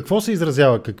 В какво се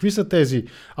изразява? Какви са тези?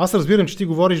 Аз разбирам, че ти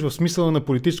говориш в смисъла на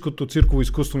политическото цирково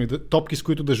изкуство, топки, с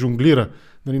които да жонглира.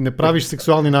 Нали, не правиш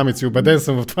сексуални намеци, убеден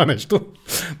съм в това нещо.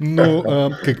 Но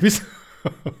какви са...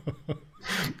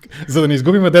 За да не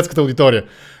изгубим детската аудитория.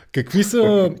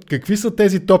 Какви са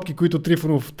тези топки, които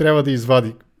Трифонов трябва да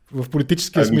извади? В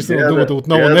политическия смисъл на думата,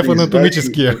 отново, не в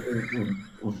анатомическия.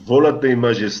 Волята и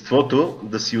мъжеството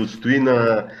да си отстои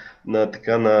на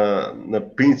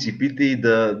принципите и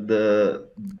да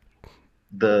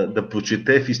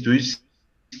прочете в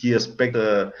исторически аспект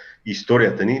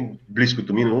историята ни,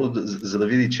 близкото минало, за да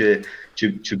види,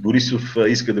 че Борисов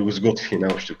иска да го сготви,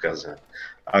 наобщо казано.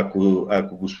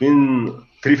 Ако господин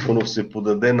Трифонов се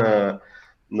подаде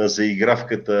на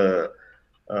заигравката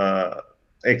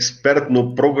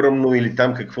експертно, програмно или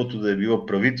там каквото да е било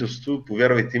правителство,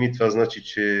 повярвайте ми, това значи,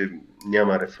 че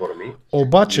няма реформи.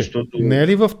 Обаче, не е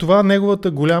ли в това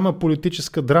неговата голяма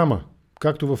политическа драма?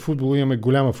 Както в футбола имаме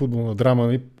голяма футболна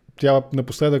драма, тя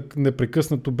напоследък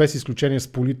непрекъснато, без изключение,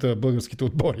 сполита българските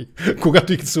отбори,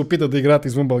 когато и се опитат да играят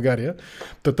извън България.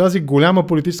 Тази голяма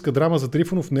политическа драма за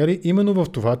Трифонов не е ли именно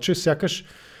в това, че сякаш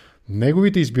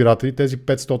неговите избиратели, тези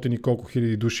 500 и колко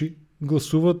хиляди души,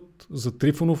 гласуват за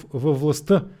Трифонов във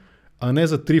властта, а не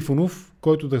за Трифонов,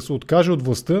 който да се откаже от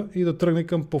властта и да тръгне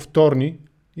към повторни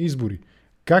избори.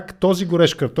 Как този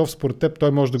горещ картоф, според теб,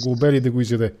 той може да го обели и да го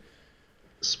изяде?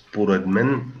 Според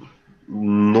мен,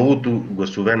 многото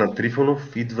гласове на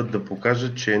Трифонов идват да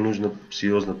покажат, че е нужна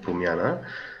сериозна промяна.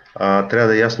 Трябва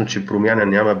да е ясно, че промяна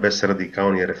няма без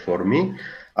радикални реформи,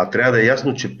 а трябва да е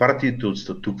ясно, че партиите от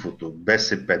статуквото,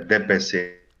 БСП, ДПС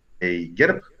и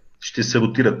ГЕРБ, ще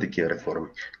саботират такива реформи.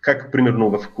 Как, примерно,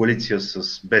 в коалиция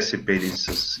с БСП или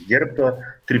с ГЕРБ,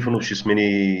 Трифонов ще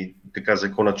смени така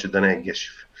закона, че да не е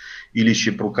Гешев. Или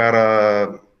ще прокара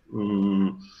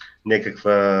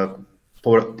някаква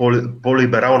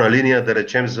по-либерална линия, да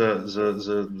речем,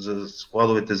 за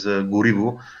складовете за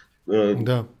гориво,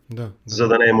 за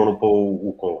да не е монопол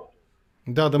около.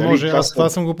 Да може. Това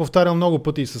съм го повтарял много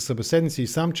пъти и с събеседници и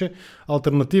сам, че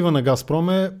алтернатива на Газпром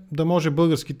е да може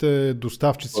българските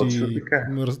доставчици и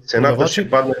продавачи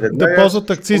да ползват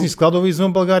акцизни складове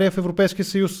извън България в Европейския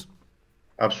съюз.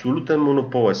 Абсолютен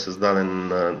монопол е създаден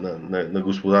на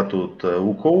господата от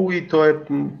Лукойл и той е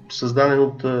създаден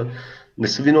от... Не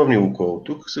са виновни Лукойл.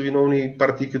 Тук са виновни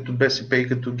партии като БСП и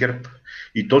като ГЕРБ.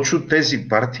 И точно тези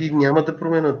партии няма да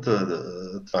променят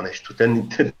това нещо.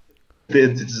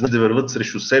 Те да върват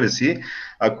срещу себе си,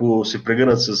 ако се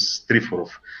прегърнат с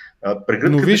Трифонов.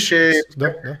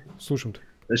 Прегръдката слушам те.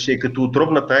 Ще е като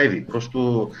отробната айви.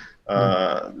 Просто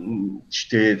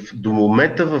ще до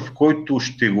момента, в който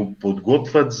ще го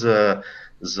подготвят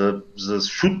за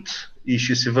шут и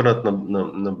ще се върнат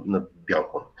на бял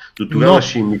кон. До тогава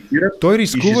ще имитират. Той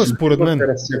рискува, според мен.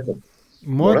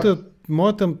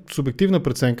 Моята субективна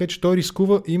преценка е, че той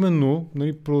рискува именно,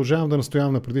 продължавам да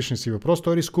настоявам на предишния си въпрос,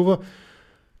 той рискува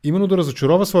именно да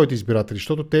разочарова своите избиратели,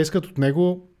 защото те искат от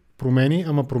него промени,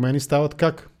 ама промени стават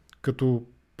как? Като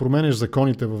променеш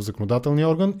законите в законодателния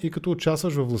орган и като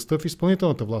участваш във властта в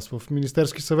изпълнителната власт, в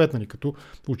Министерски съвет, като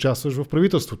участваш в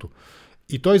правителството.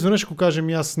 И той изведнъж, ако кажем,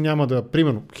 аз няма да,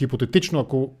 примерно, хипотетично,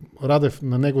 ако Радев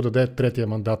на него даде третия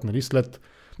мандат, след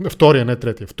втория, не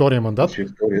третия, втория мандат.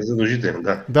 Втория задължителен,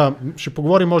 да. Да, ще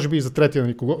поговорим може би и за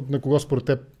третия, на кого според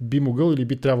теб би могъл или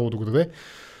би трябвало да го даде.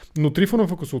 Но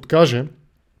Трифонов, ако се откаже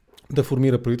да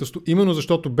формира правителство, именно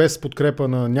защото без подкрепа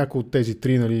на някои от тези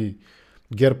три,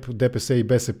 ГЕРБ, ДПС и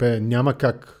БСП, няма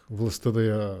как властта да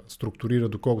я структурира,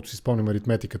 доколкото си спомням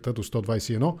аритметиката, до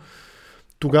 121,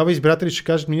 тогава избиратели ще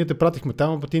кажат, ние те пратихме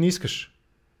там, а ти не искаш.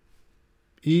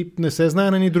 И не се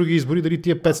знае на ни други избори, дали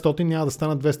тия 500 няма да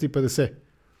станат 250.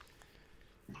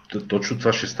 Точно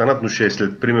това ще станат, но ще е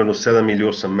след примерно 7 или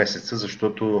 8 месеца,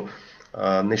 защото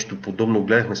нещо подобно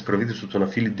гледахме с правителството на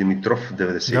Филип Димитров в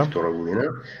 1992 година.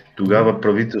 Тогава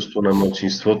правителство на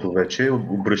малцинството вече,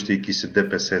 обръщайки се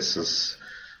ДПС с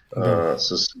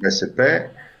БСП,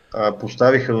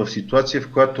 поставиха в ситуация,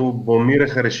 в която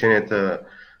бламираха решенията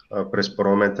през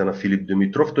парламента на Филип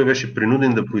Димитров. Той беше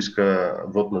принуден да поиска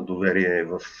вод на доверие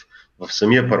в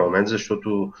самия парламент,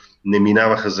 защото не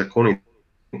минаваха законите.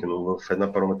 Но в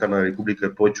една парламентарна република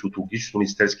е повече от логично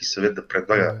Министерски съвет да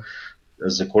предлага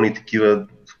закони такива,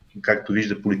 както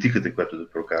вижда политиката, която да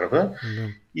прокарва. Да.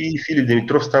 И Филип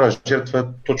Димитров стана жертва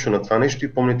точно на това нещо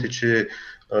и помните, че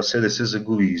СДС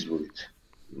загуби изборите.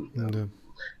 Да.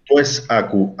 Тоест,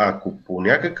 ако по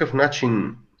някакъв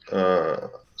начин,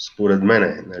 според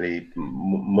мене, нали,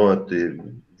 моето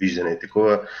виждане е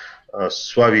такова,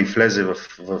 Слави влезе в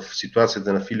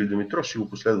ситуацията на Филип Димитров, ще го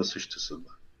последва същата съдба.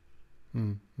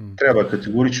 Трябва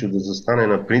категорично да застане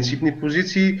на принципни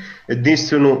позиции.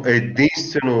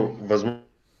 Единствено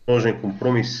възможен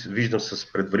компромис виждам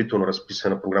с предварително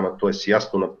разписана програма, т.е.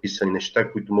 ясно написани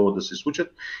неща, които могат да се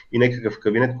случат и някакъв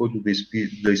кабинет, който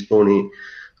да изпълни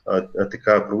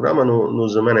такава програма, но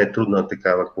за мен е трудна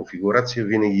такава конфигурация.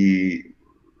 Винаги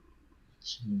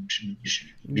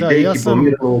бидейки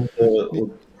бламирано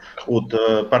от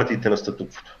партиите на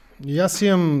статуквото. И аз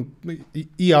имам,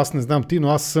 и аз не знам ти, но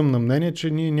аз съм на мнение, че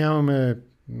ние нямаме,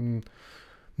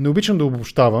 не обичам да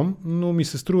обобщавам, но ми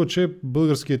се струва, че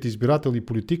българският избирател и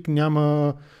политик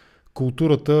няма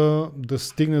културата да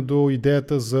стигне до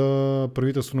идеята за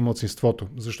правителство на малцинството.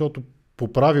 Защото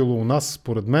по правило у нас,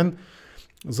 според мен,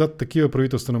 зад такива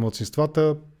правителства на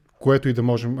малцинствата, което и да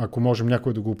можем, ако можем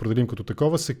някой да го определим като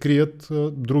такова, се крият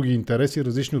други интереси,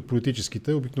 различни от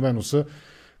политическите. Обикновено са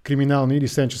криминални или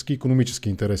сенчески икономически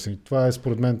интереси. Това е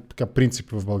според мен така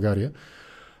принцип в България.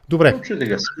 Добре. Точно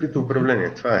така, скрито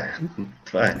управление. Това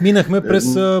е. Минахме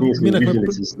през... Ние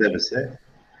с ДПС.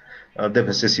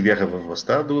 ДПС си бяха във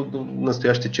властта до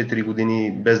настоящите 4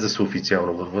 години, без да са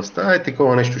официално във властта.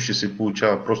 Такова нещо ще се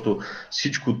получава. Просто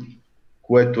всичко,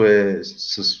 което е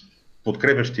с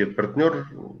подкрепящия партньор,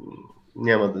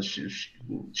 няма да...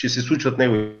 Ще се случват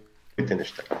неговите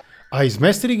неща. А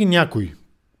измести ли ги някой?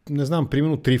 Не знам,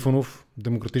 примерно Трифонов,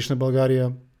 Демократична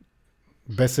България,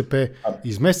 БСП.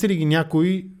 Измести ли ги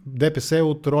някой ДПС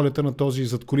от ролята на този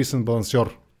задкулисен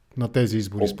балансьор на тези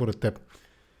избори, според теб?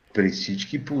 При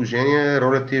всички положения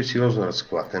ролята е сериозно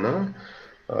разклатена.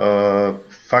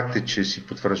 Факт е, че си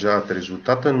потвърждават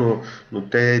резултата, но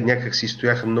те някак си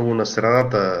стояха много на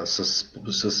средата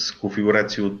с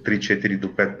конфигурация от 3-4 до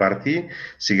 5 партии.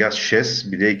 Сега 6,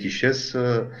 бидейки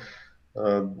 6,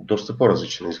 доста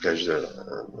по-различно изглежда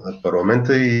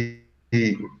парламента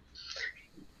и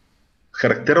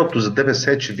характерното за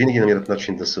ДПС е, че винаги намират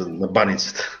начин да са на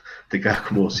баницата, така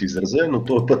ако мога да се изразя, но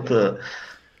този път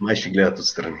май ще гледат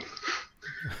отстрани.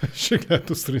 Ще гледат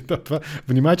отстрани.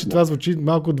 Внимай, че това звучи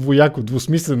малко двояко,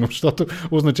 двусмислено, защото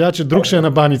означава, че друг ще е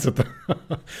на баницата.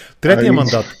 Третия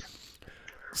мандат.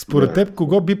 Според теб,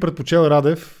 кого би предпочел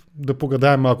Радев да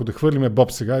погадаем малко, да хвърлиме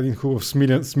Боб сега, един хубав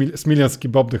смилянски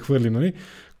Боб да хвърлим, нали?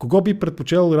 Кого би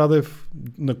предпочел Радев,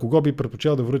 на кого би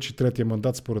предпочел да връчи третия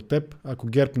мандат според теб, ако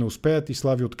ГЕРБ не успеят и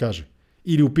Слави откаже?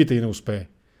 Или опита и не успее?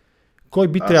 Кой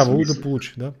би трябвало да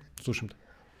получи? Да? Слушам те.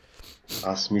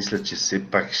 Аз мисля, че все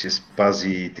пак ще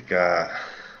спази така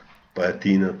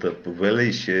партийната повеля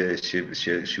и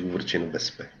ще го връчи на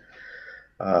БСП.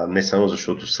 Не само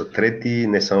защото са трети,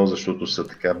 не само защото са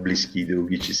така близки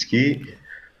идеологически,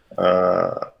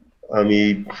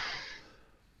 ами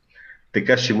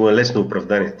така ще му е лесно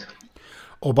оправданието.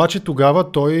 Обаче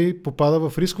тогава той попада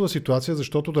в рискова ситуация,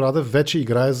 защото Радев вече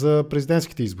играе за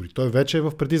президентските избори. Той вече е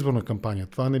в предизборна кампания.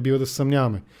 Това не бива да се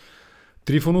съмняваме.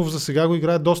 Трифонов за сега го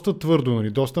играе доста твърдо, нали,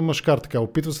 доста мъжкар, така.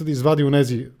 Опитва се да извади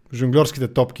онези жонгльорските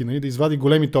топки, нали, да извади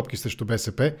големи топки срещу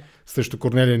БСП, срещу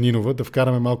Корнелия Нинова, да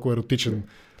вкараме малко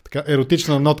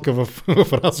еротична нотка в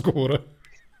разговора.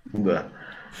 Да.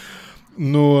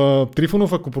 Но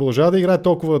Трифонов, ако продължава да играе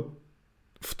толкова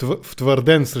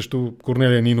втвърден срещу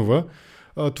Корнелия Нинова,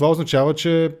 това означава,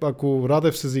 че ако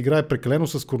Радев се заиграе прекалено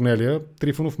с Корнелия,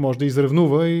 Трифонов може да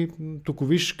изревнува и тук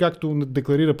виж, както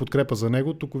декларира подкрепа за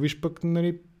него, тук виж пък,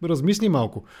 нали, размисли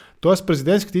малко. Тоест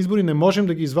президентските избори не можем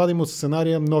да ги извадим от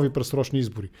сценария нови предсрочни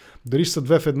избори. Дали ще са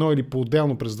 2 в 1 или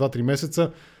по-отделно през 2-3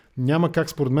 месеца, няма как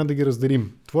според мен да ги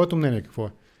разделим. Твоето мнение какво е?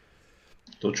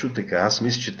 Точно така. Аз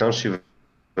мисля, че там ще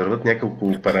върват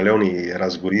няколко паралелни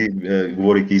разговори,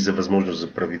 говорейки и за възможност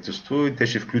за правителство, и те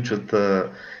ще включват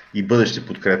и бъдеще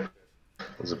подкрепа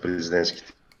за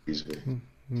президентските избори.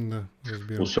 Да,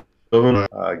 разбирам. Особено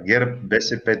ГЕРБ,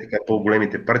 БСП, така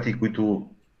по-големите партии, които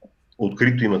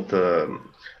открито имат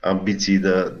амбиции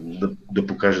да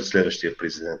покажат следващия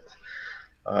президент.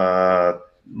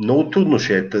 Много трудно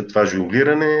ще е това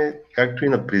жонглиране, както и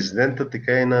на президента,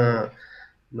 така и на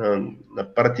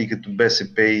партии като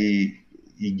БСП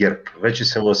и ГЕРБ. Вече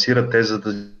се лансира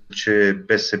тезата, че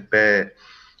БСП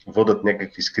водят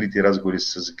някакви скрити разговори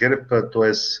с ГЕРБ,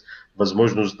 т.е.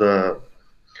 възможност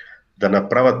да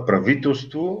направят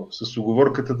правителство с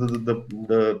уговорката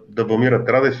да бламират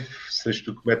Радев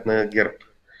срещу кмет на ГЕРБ.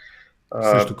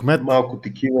 Срещу кмет? Малко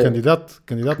такива... Кандидат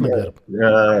на ГЕРБ.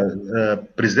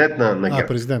 Президент на ГЕРБ.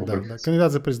 Президент, да.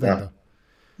 Кандидат за президент, да.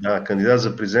 Да, кандидат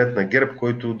за президент на ГЕРБ,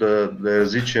 който да е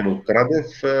различен от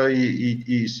Радев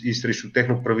и срещу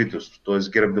техно правителство. Т.е.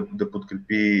 ГЕРБ да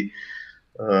подкрепи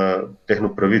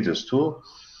техно правителство.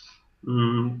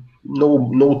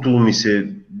 Много трудно ми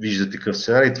се вижда такъв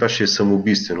сценарий. Това ще е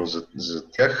самоубийствено за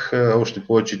тях. Още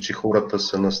повече, че хората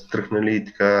са настръхнали и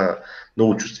така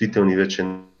много чувствителни вече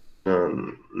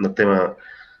на тема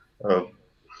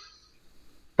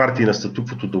партии на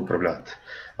статуквото да управляват.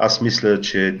 Аз мисля,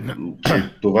 че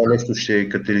това нещо ще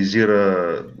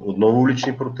катализира отново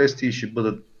улични протести и ще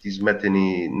бъдат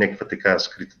изметени някаква така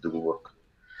скрита договорка.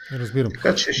 Разбирам.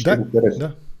 Така че ще го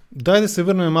интересно. Дай да се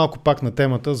върнем малко пак на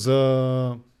темата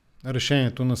за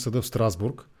решението на съда в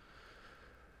Страсбург.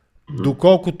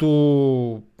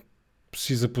 Доколкото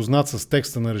си запознат с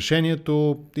текста на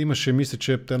решението, имаше, мисля,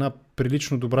 че една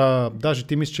прилично добра, даже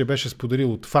ти мисля, че беше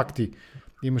споделил от факти,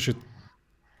 имаше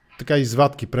така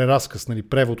извадки, преразказ,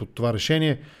 превод от това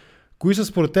решение. Кои са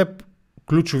според теб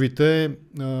ключовите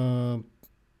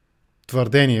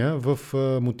твърдения в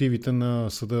мотивите на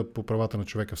Съда по правата на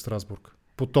човека в Страсбург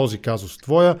по този казус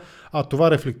твоя, а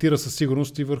това рефлектира със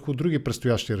сигурност и върху други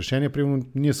предстоящи решения. Примерно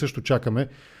ние също чакаме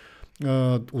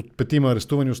от 5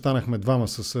 арестувани, останахме 2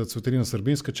 с Цветелина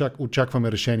Сърбинска,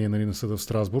 очакваме решение на Съда в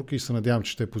Страсбург и се надявам,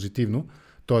 че ще е позитивно,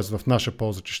 т.е. в наша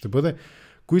полза, че ще бъде.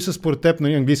 Кои са според теб,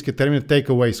 английският термин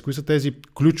takeaways, кои са тези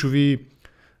ключови,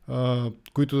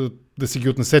 които да си ги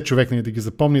отнесе човек, да ги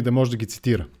запомни, да може да ги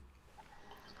цитира?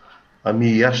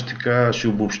 Аз ще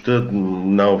обобща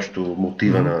наобщо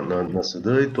мотива на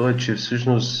съда и то е, че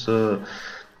всъщност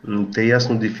те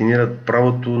ясно дефинират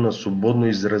правото на свободно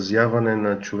изразяване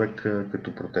на човека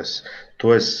като протест.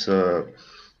 Тоест,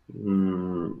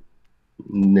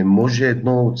 не може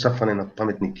едно отцапване на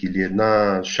паметник или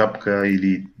една шапка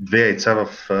или 2 яйца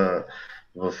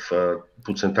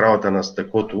по централата на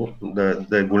стъклото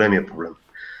да е големия проблем.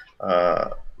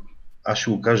 Аз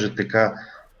ще го кажа така.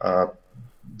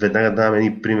 Веднага давам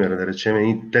един пример, да речем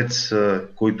един тец,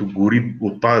 който гори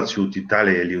отпадъци от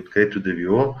Италия или откъдето да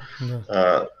било,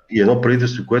 и едно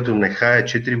правителство, което нехае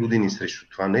 4 години срещу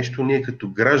това нещо, ние като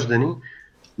граждани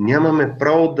нямаме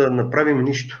право да направим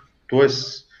нищо.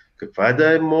 Тоест, каква е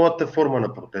да е моята форма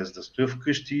на протест? Да стоя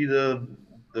вкъщи и да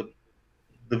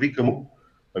викам.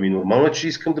 Нормално е, че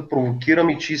искам да провокирам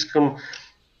и че искам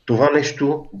това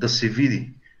нещо да се види.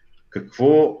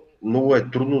 Много е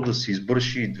трудно да се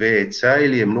избърши 2 яйца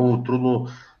или е много трудно,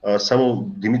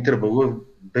 само Димитър Балуев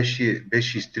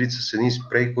беше изтрит с един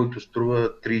спрей, който струва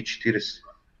 3,40.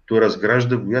 Той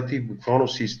разгражда боята и буквално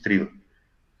се изтрива.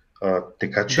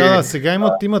 Така че... Да,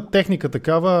 сега имат техника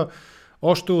такава,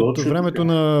 още от времето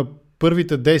на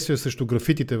първите действия срещу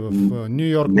графитите в Ню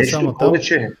Йорк. Нещо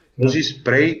повече. Този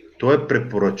спрей, то е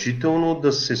препоръчително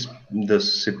да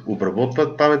се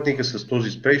обработва паметника с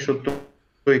този спрей, защото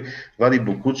той вади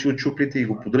бокуци от чуплите и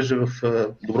го поддържа в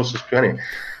добро състояние.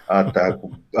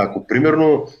 Ако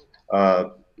примерно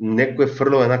някой е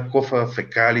фърлял една кофа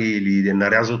фекали или е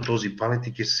нарязал този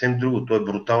паметник, е съвсем друго, то е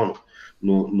брутално.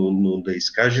 Но да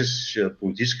изкажеш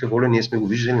политическа воля, ние сме го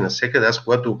виждали навсякъде. Аз,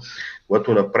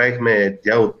 когато направихме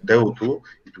делото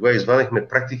и тогава извадихме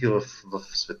практики в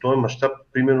световен мащаб,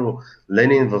 примерно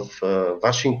Ленин в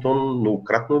Вашингтон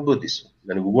многократно бъдис.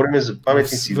 Да не говорим за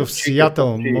паметници в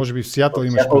Сиатъл, може би в Сиатъл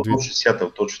имаш предвид. Сиатъл,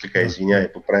 точно така,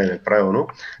 извинявай, поправяме правилно.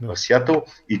 В Сиатъл,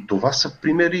 и това са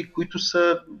примери, които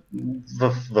са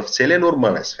в целия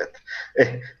нормален свет.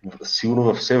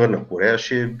 Сигурно в Северна Корея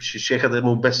ще да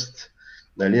му обесят.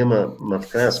 Ама в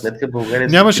крайна сметка България...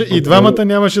 И двамата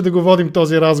нямаше да го водим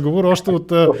този разговор. Още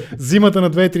от зимата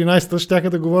на 2013 щяха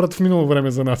да говорят в минало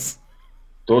време за нас.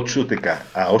 Точно така.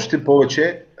 Още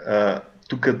повече,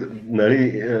 тук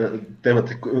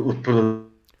темата от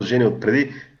продължение от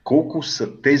преди, колко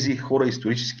са тези хора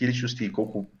исторически личности и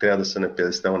колко трябва да са на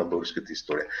пиедестала на българската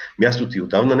история. Мястото и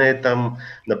отдавна не е там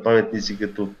на паметници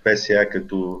като ПСА,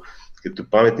 като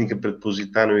паметника пред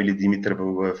Позитано или Димитър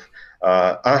Балуев.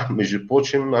 Между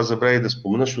прочим, аз забравих да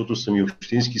спомена, защото съм и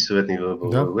общински съветник в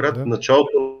Благоевград. В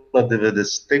началото на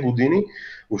 90-те години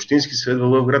Общински съвет в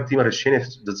Благоевград има решение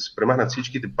да се премахнат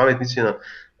всичките паметници на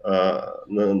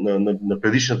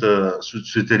предишната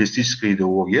социалистическа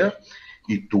идеология.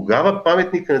 И тогава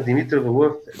паметника на Димитър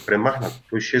Балуев е премахнат.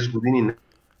 Той 6 години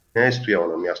не е стоял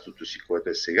на мястото си, което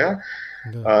е сега.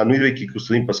 Но идвайки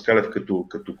Костадин Паскалев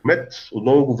като кмет,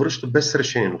 отново го връща без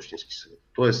решение на Общински съвет.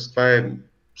 Тоест, това е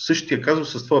същия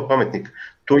казус с това паметник.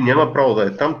 Той няма право да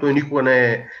е там, той никога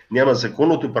няма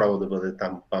законното право да бъде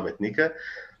там паметника.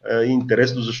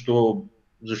 Интересно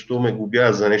защо ме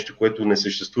глобява за нещо, което не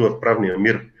съществува в правния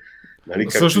мир. Нали,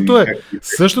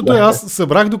 Същото е, аз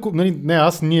събрах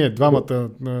ние двамата,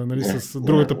 нали, с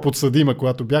другата подсъдима,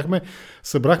 когато бяхме,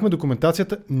 събрахме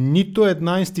документацията. Нито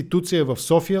една институция в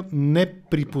София не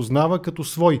припознава като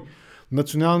свой.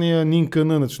 Националния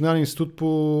НИНКН, Националния институт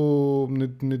по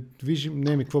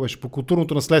по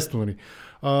културното наследство. Нали.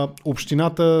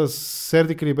 Общината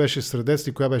Сердика ли беше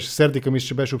Средец, коя беше? Сердика, мисля,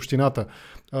 че беше общината.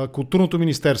 Културното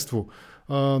министерство,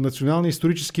 Националния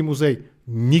исторически музей.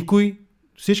 Никой,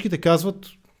 всичките казват,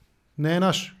 не е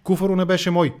наш. Куфаро не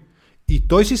беше мой. И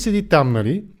той си седи там,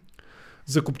 нали?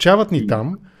 Закопчават ни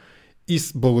там и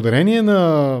с благодарение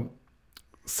на...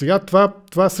 Сега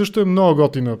това също е много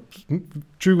готино.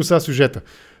 Чуй го сега сюжета.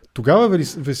 Тогава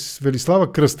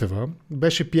Велислава Кръстева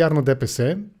беше пиар на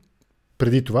ДПС.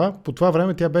 Преди това, по това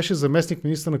време тя беше заместник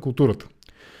министър на културата.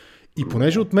 И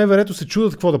понеже от МВР-то се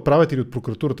чудят какво да правят или от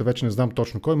прокуратурата, вече не знам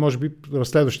точно кой, може би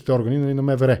разследващите органи, нали, на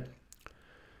МВР.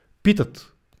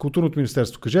 Питат Културното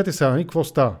министерство, кажете сега, нали, какво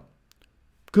става?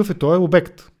 Какъв е този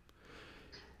обект?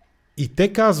 И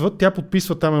те казват, тя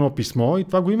подписва там едно писмо и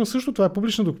това го има също, това е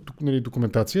публична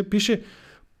документация, пише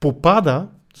попада,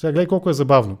 сега гледай колко е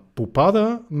забавно,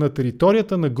 попада на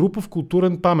територията на групов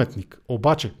културен паметник.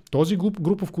 Обаче, този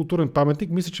групов културен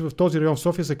паметник, мисля, че в този район в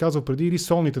София се казва преди или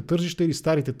солните тържища, или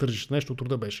старите тържища, нещо от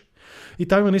рода беше. И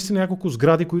там има наистина няколко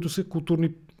сгради, които са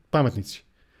културни паметници.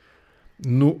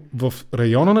 Но в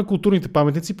района на културните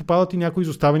паметници попадат и някои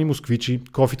изоставени москвичи,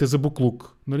 кофите за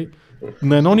буклук. Нали?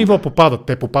 На едно ниво попадат.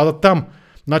 Те попадат там.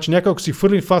 Значи някой, ако си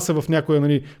хвърли фаса в някоя,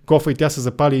 нали, кофа и тя се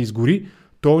запали и изгори,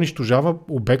 той унищожава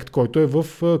обект, който е в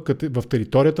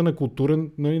територията на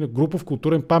културен, нали, на групов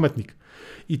културен паметник.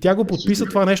 И тя го подписа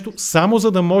това нещо, само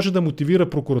за да може да мотивира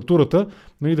прокуратурата,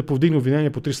 нали, да повдигне обвинение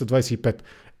по 325.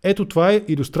 Ето това е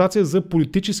илюстрация за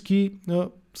политически...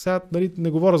 Сега, нали, не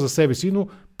говоря за себе си, но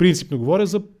принципно говоря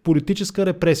за политическа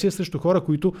репресия срещу хора,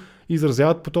 които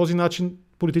изразяват по този начин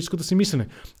политическото си мислене.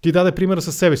 Ти даде примера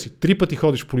със себе си. 3 пъти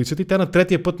ходиш в полицията и те на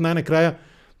третия път най-накрая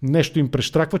нещо им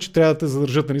прещраква, че трябва да те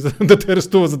задържат, нали, за да те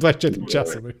арестува за 24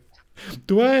 часа. Нали.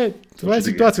 Това е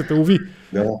ситуацията, уви.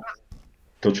 Да.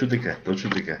 Точно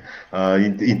така.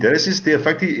 Интересни са тези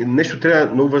факти. Нещо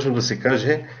трябва много важно да се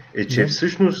каже, е, че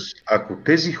всъщност, ако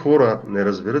тези хора не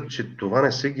разберат, че това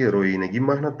не са герои и не ги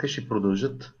махнат, те ще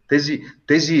продължат.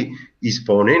 Тези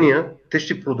изпълнения, те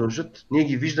ще продължат. Ние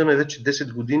ги виждаме вече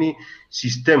 10 години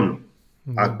системно.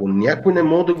 Ако някой не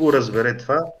може да го разбере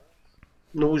това,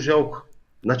 много жалко.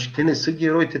 Значи те не са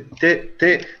героите.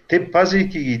 Те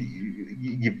пазейки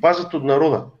ги пазят от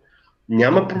народа.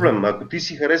 Няма проблем. Ако ти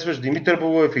си харесваш Димитър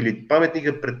Благоев или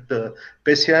паметника пред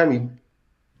ПСА,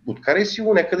 откарай си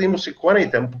го, нека да му се кланя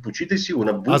и там почитай си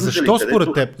го. А защо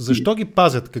според теб? Защо ги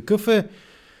пазят? Какъв е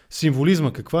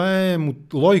символизма? Каква е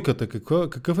логиката?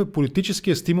 Какъв е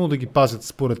политическия стимул да ги пазят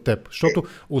според теб? Защото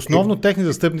основно техни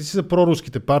застъпници са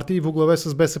проруските партии во главе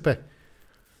с БСП.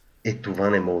 Това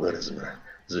не мога да разбера.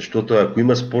 Защото ако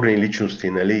има спорни личности,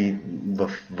 нали,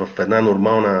 в една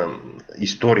нормална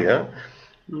история,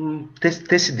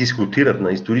 те се дискутират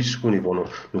на историческо ниво,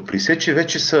 но при все, че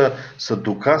вече са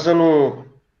доказано,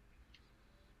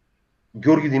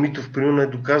 Георги Димитров, примерно, е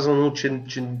доказано,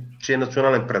 че е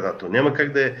национален предател. Няма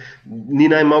как да е ни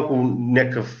най-малко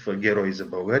някакъв герой за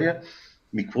България.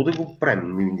 Какво да го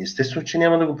правим? Естествено, че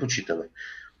няма да го почитаме.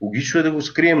 Логично е да го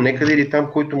скрием некъде или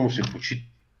там, който му се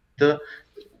почита,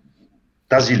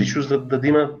 тази личност да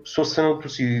има собственото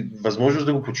си възможност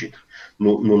да го почита.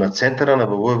 Но на центъра на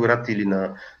Благоевград или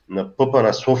на пъпа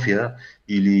на София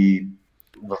или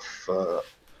в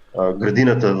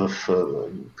градината,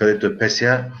 където е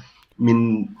ПСА,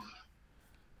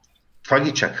 това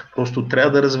ги чака. Просто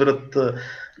трябва да разберат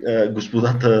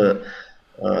господата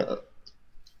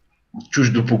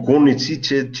чуждопоклонници,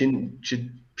 че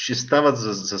ще стават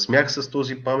за смях с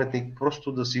този паметник,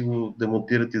 просто да си го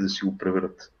демонтират и да си го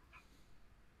преверят.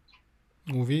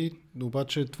 Уви,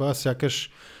 обаче това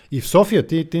сякаш... И в София,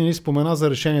 ти не спомена за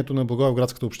решението на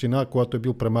Благоевградската община, когато е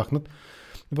бил премахнат.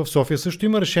 В София също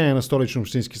има решение на Столичен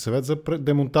общински съвет за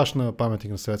демонтаж на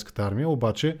паметник на Съветската армия,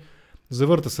 обаче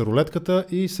завърта се рулетката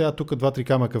и сега тук 2-3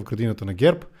 камъка в градината на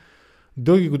ГЕРБ.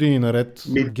 Дълги години наред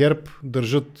ГЕРБ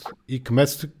държат и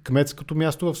кметското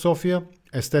място в София,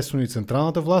 естествено и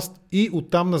централната власт, и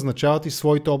оттам назначават и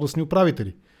своите областни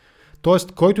управители.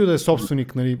 Тоест, който и да е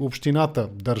собственик, нали, общината,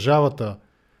 държавата,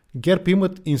 ГЕРБ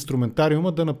имат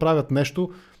инструментариума да направят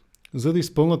нещо, за да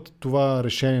изпълнят това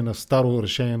решение на старо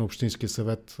решение на Общинския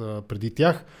съвет преди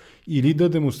тях, или да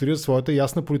демонстрират своята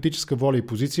ясна политическа воля и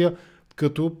позиция,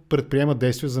 като предприемат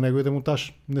действия за неговия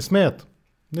демонтаж. Не смеят.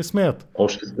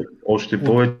 Още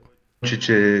повече,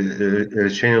 че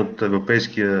решение от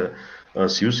Европейския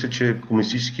съюз е, че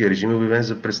комунистическия режим е обявен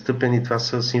за престъпен и това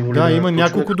са символи Да, на има точно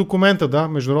няколко документа, да,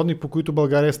 международни, по които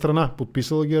България е страна.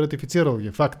 Подписала ги, ратифицирала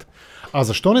ги. Факт. А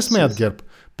защо не смеят ГЕРБ?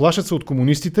 Плашат се от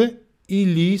комунистите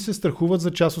или се страхуват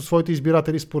за част от своите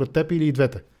избиратели според теб, или и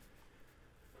двете?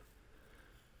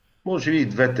 Може би и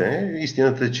двете.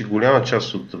 Истината е, че голяма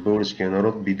част от българския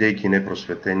народ, бидейки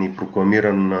непросветен и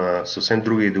прокламиран на съвсем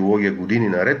друга идеология години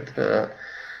наред,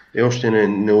 е още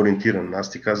неориентиран.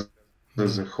 Аз ти казах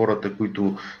за хората,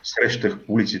 които срещах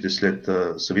по улиците след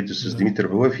събитието с Димитър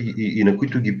Вълев и на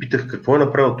които ги питах какво е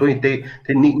направил той.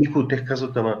 Никой от тях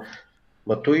казват, ама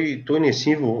той не е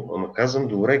символ. Ама казвам,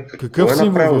 добре, какво е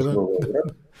направил за България?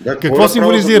 Да, какво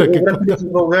символизира? За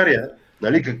България?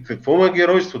 Нали, какво му е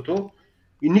геройството?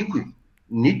 И никой.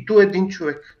 Нито един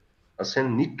човек.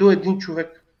 Нито един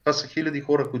човек. Това са хиляди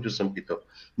хора, които съм питал.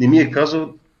 Не ми е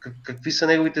казал какви са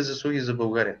неговите заслуги за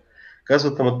България.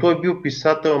 Казват, ама той е бил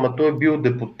писател, ама той е бил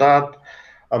депутат,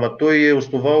 ама той е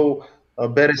основал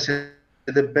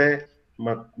БРСДП.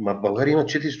 Ма България има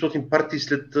 400 партии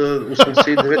след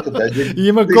 89-та.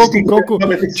 Има колко?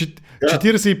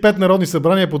 45 народни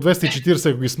събрания по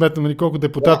 240, ако ги сметнем, колко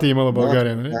депутати е имала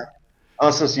България. Нали? Да.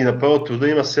 Аз съм си направил труда,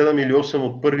 има 7 или 8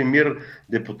 от първи мир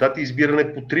депутати,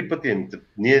 избиране по 3 пъти.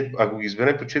 Ние, ако ги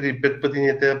изберем по 4-5 пъти,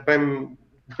 ние те да правим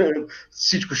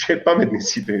всичко ще е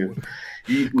паметници.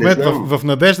 В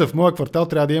Надежда, в моя квартал,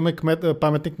 трябва да имаме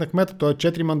паметник на кмета. Той е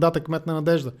 4 мандата кмет на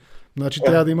Надежда. Значи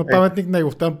трябва да има паметник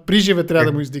негов. Там приживе трябва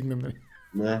да му издигнем.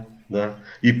 Да.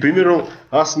 И примерно,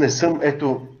 аз не съм,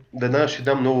 веднага ще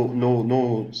дам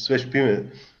много свеж пример.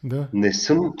 Да. Не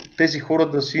съм тези хора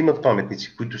да си имат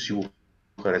паметници, които си го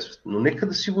харесват. Но нека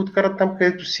да си го откарат там,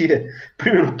 където си е.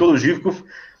 Примерно Тодор Живков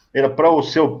е направил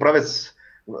село Правец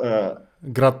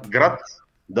град.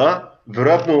 Да,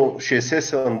 вероятно 60,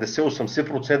 70,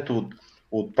 80%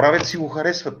 от Правец си го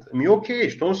харесват. Окей,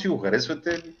 щом си го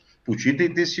харесвате,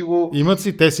 почитайте си го.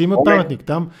 Те си имат паметник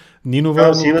там. Нинова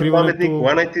там си имат паметник,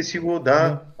 кланяйте си го,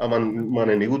 ама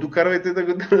не го докарвайте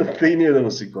да и ние да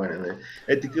му се кланяме.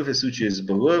 Такъв е случай с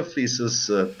Бълъв и с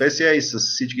ПСА и с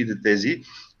всичките тези.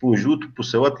 Помежду другото, по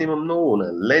селата има много.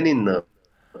 На Ленин, на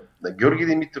Георги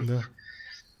Димитров. Да.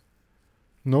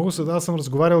 Много са, аз съм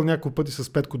разговарял няколко пъти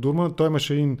с Петко Дурман. Той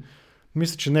имаше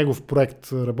мисля, че негов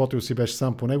проект, работил си беше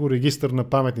сам по него, регистър на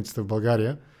паметниците в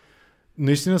България.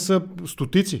 Наистина са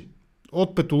стотици.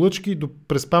 От петолъчки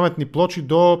през паметни плочи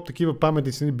до такива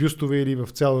паметници, бюстове или в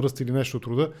цял ръст или нещо от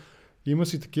рода. Има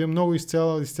си такива много из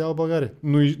цяла България.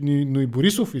 Но и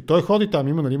Борисов, и той ходи там,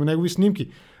 има негови снимки.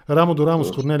 Рамо до рамо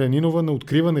с Корнелия Нинова на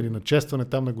откриване или на честване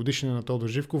там на годишния на Тодор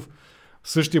Живков.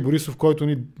 Същия Борисов,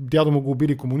 който дядо му го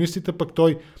убили комунистите, пък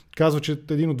той казва, че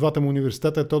един от двата му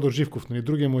университета е Тодор Живков.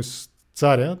 Другия му е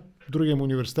царя, другия му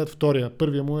университет,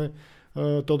 първия му е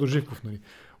Тодор Живков.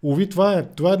 Уви, това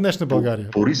е днешна България.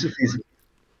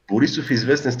 Борисов е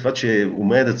известен с това, че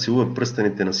умее да целува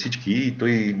пръстените на всички и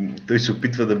той се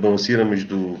опитва да балансира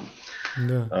между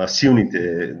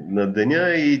силните на деня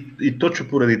и точно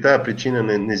поради тази причина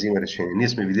не взима решение. Ние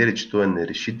сме видели, че той е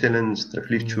нерешителен,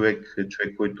 страхлив човек,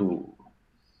 който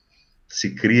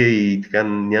се крие и така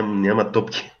няма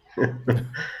топки.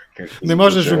 Не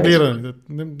може да жонглира.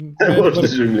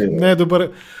 Не е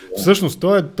добър. Всъщност,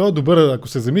 той е добър, ако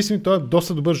се замислим, той е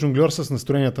доста добър жонглер с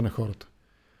настроенията на хората.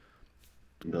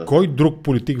 Да. Кой друг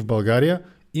политик в България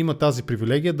има тази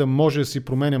привилегия да може да си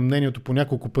променя мнението по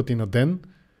няколко пъти на ден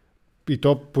и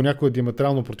то понякога е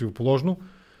диаметрално противоположно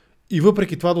и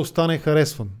въпреки това да остане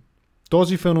харесван.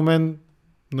 Този феномен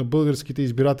на българските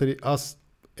избиратели аз,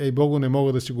 Богу, не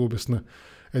мога да си го обясня.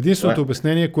 Единственото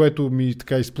обяснение, което ми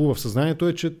така изплува в съзнанието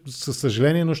е, че със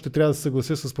съжаление, но ще трябва да се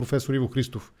съглася с професор Иво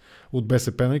Христов от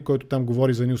БСП, който там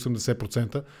говори за ни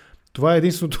 80%. Това е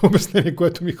единственото обяснение,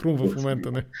 което ми хрумва в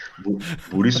момента. Не.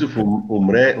 Борисов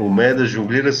умее да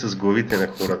жонглира с главите на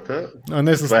хората. А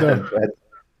не с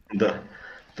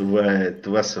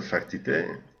това са фактите.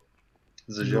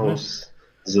 За жалост.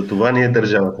 За това ни е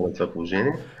държавата на това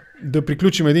положение. Да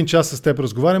приключим един час с теб,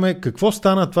 разговаряме. Какво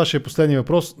стана? Това ще е последния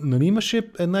въпрос. Нали имаше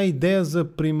една идея за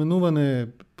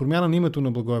промяна на името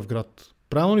на Благоевград?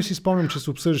 Правилно ли си спомням, че се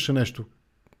обсъждаше нещо?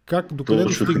 Докъде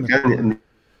достигна?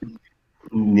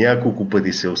 Няколко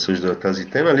пъти се обсъжда тази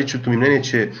тема. Личното ми мнение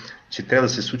е, че трябва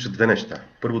да се случат две неща.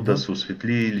 Първо да се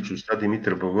осветли личността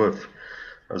Димитър Благоев,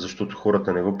 защото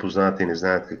хората не го познават и не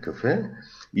знаят какъв е.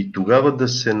 И тогава да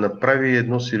се направи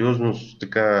едно сериозно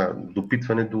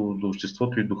допитване до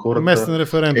обществото и до хората. Местен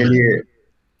референдум.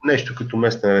 Нещо като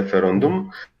местен референдум.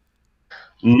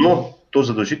 Но то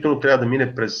задължително трябва да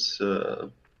мине през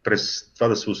това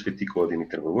да се освети кой е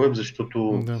Димитър Благоев,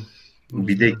 защото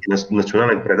бидейки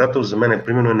национален предател, за мен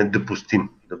примерно е недопустим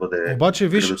да бъде... Обаче,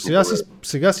 виж,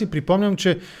 сега си припомням,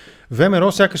 че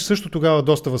ВМРО сякаш също тогава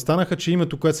доста възстанаха, че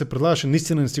името, което се предлагаше,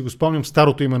 наистина не си го спомням,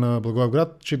 старото име на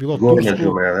Благоевград, че било турско.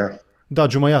 Джумая, да. Да,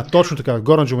 Джумая, точно така,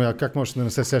 Горна Джумая, как може да не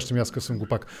се сещам, аз съм го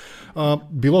пак.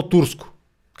 Било турско.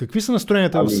 Какви са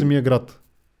настроенията в самия град?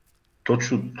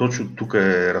 Точно тук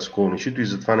е разколничето и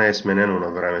затова не е сменено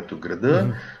на времето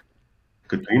града,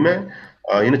 като име.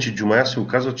 Иначе Джумая се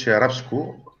оказва, че е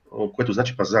арабско, което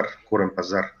значи пазар, корен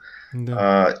пазар.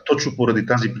 Да. Точно поради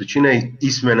тази причина е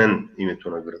и сменен името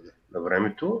на града на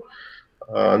времето.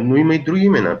 Но има и други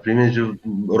имена. Например,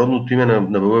 родното име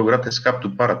на Благоевград е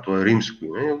Скаптопара, то е римско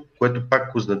име, което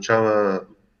пак означава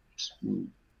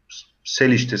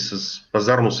селище с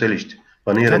пазарно селище.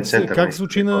 Панирен център. Как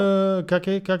звучи на...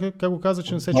 Как го каза,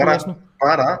 че не се чува ясно?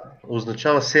 Пара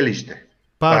означава селище.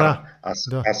 Пара.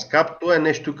 А скапто е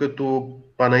нещо като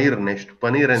панаир, нещо.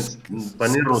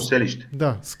 Панирно селище.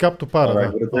 Да, скапто пара.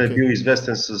 Градът е бил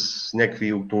известен с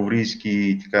някакви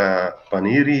октомврийски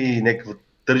панири и някакво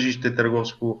тържище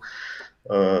търговско,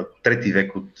 3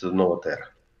 век от новата ера.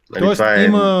 Тоест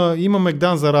има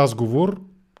мегдан за разговор,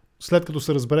 след като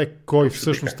се разбере кой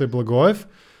всъщност е Благоев,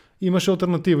 имаш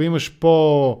алтернатива, имаш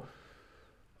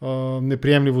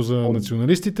неприемливо за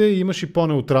националистите и имаш и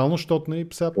по-неутрално, защото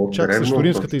чак също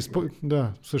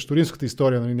римската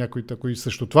история, някои такои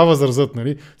също това възразят,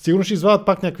 сигурно ще извадят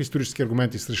пак някакви исторически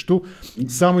аргументи срещу,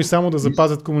 само да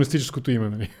запазят комунистическото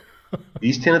име.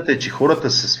 Истината е, че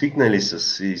хората са свикнали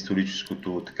с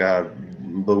историческото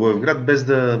Благоевград без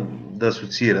да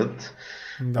асоциират.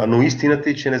 Но истината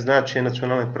е, че не знаят, че е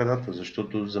национален предател,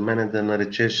 защото за мен да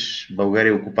наречеш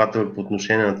България окупатор по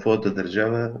отношение на твоята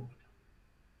държава,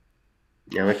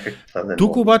 няма как това да е.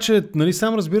 Тук обаче,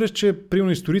 сам разбираш, че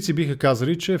примерно историци биха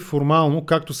казали, че формално,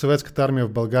 както съветската армия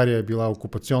в България е била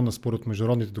окупационна според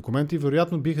международните документи,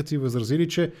 вероятно биха си възразили,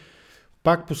 че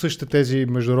пак по същите тези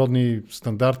международни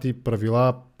стандарти,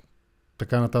 правила,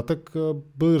 така нататък,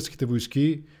 българските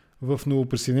войски в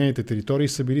новоприсъединените територии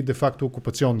са били де-факто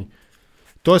окупационни.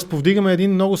 Тоест повдигаме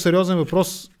един много сериозен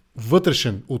въпрос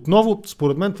вътрешен. Отново,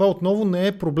 според мен това отново не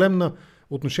е проблем на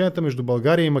отношенията между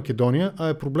България и Македония, а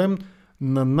е проблем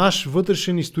на наш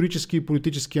вътрешен исторически и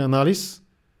политически анализ,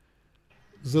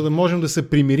 за да можем да се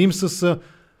примирим с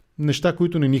неща,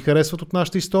 които не ни харесват от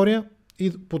нашата история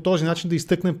и по този начин да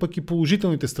изтъкнем пък и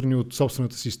положителните страни от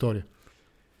собствената си история.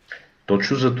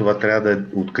 Точно за това трябва да е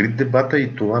открит дебата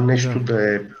и това нещо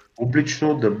да е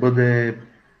публично, да бъде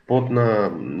под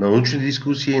на научни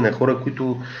дискусии и на хора,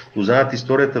 които познават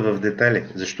историята в детайли.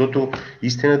 Защото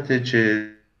истината е,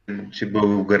 че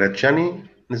българчани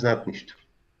не знаят нищо.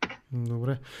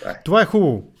 Добре. Това е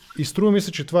хубаво. И струва ми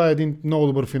се, че това е един много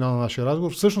добър финал на нашия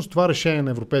разговор. Всъщност това решение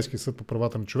на Европейския съд по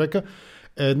правата на човека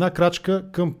е една крачка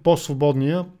към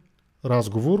по-свободния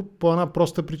разговор по една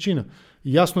проста причина.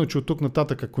 Ясно е, че от тук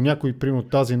нататък, ако някой, примерно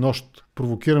тази нощ,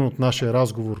 провокиран от нашия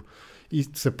разговор и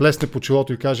се плесне по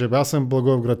челото и каже, аз съм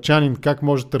благоевградчанин, как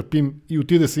може да търпим, и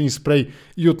отиде се инспрей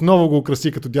и отново го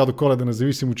украси като дядо Коледа,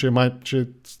 независимо, че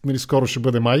скоро ще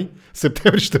бъде май,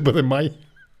 септември ще бъде май.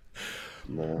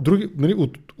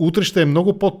 Утре ще е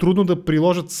много по-трудно да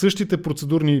приложат същите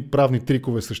процедурни правни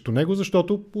трикове срещу него,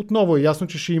 защото отново е ясно,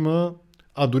 че ще има,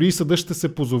 а дори и съдът ще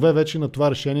се позове вече на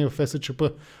това решение в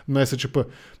на СЧП.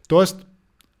 Тоест,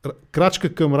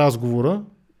 крачка към разговора,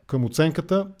 към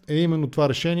оценката е именно това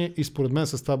решение и според мен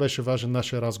с това беше важен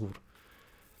нашия разговор.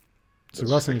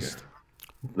 Съгласен ли сте?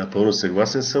 Напълно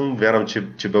съгласен съм. Вярвам,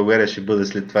 че България ще бъде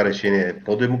след това решение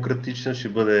по-демократична, ще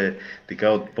бъде така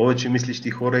от повече мислещи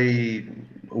хора и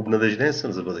обнадежден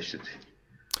съм за бъдещето.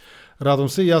 Радвам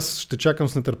се и аз ще чакам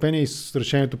с нетърпение и с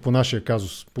решението по нашия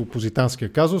казус, по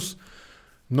позитанския казус.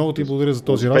 Много ти благодаря за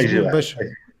този разговор.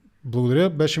 Благодаря,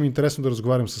 беше ми интересно да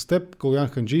разговарям с теб. Калоян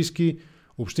Ханджийски,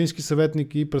 общински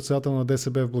съветник и председател на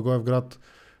ДСБ в Благоевград.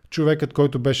 Човекът,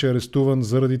 който беше арестуван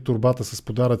заради торбата с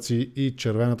подаръци и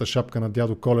червената шапка на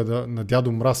дядо Коледа, на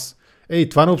дядо Мраз.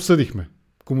 Това не обсъдихме.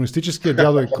 Комунистическият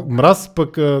дядо Мраз,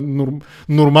 пък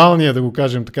нормалният, да го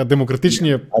кажем така,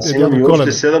 демократичният е дядо Коледа.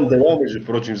 Още 7 дела, между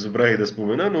прочим, забравих да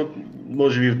спомена, но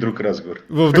може би в друг разговор.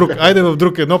 Айде в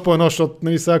друг, едно по едно,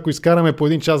 защото сега, ако изкараме по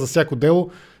 1 час за всяко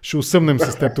дело, ще усъмнем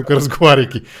с теб тук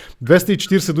разговаряйки.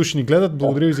 240 души ни гледат,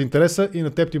 благодаря ви за интереса и на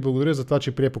теб ти благодаря за това,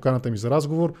 че прие поканата ми за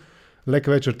разговор.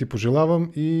 Лека вечер ти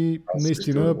пожелавам и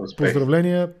наистина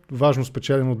поздравления, важно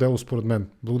спечелено дело според мен.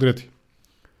 Благодаря ти.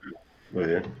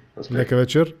 Лека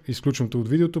вечер, изключвам те от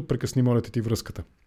видеото, прекъсни моля ти връзката.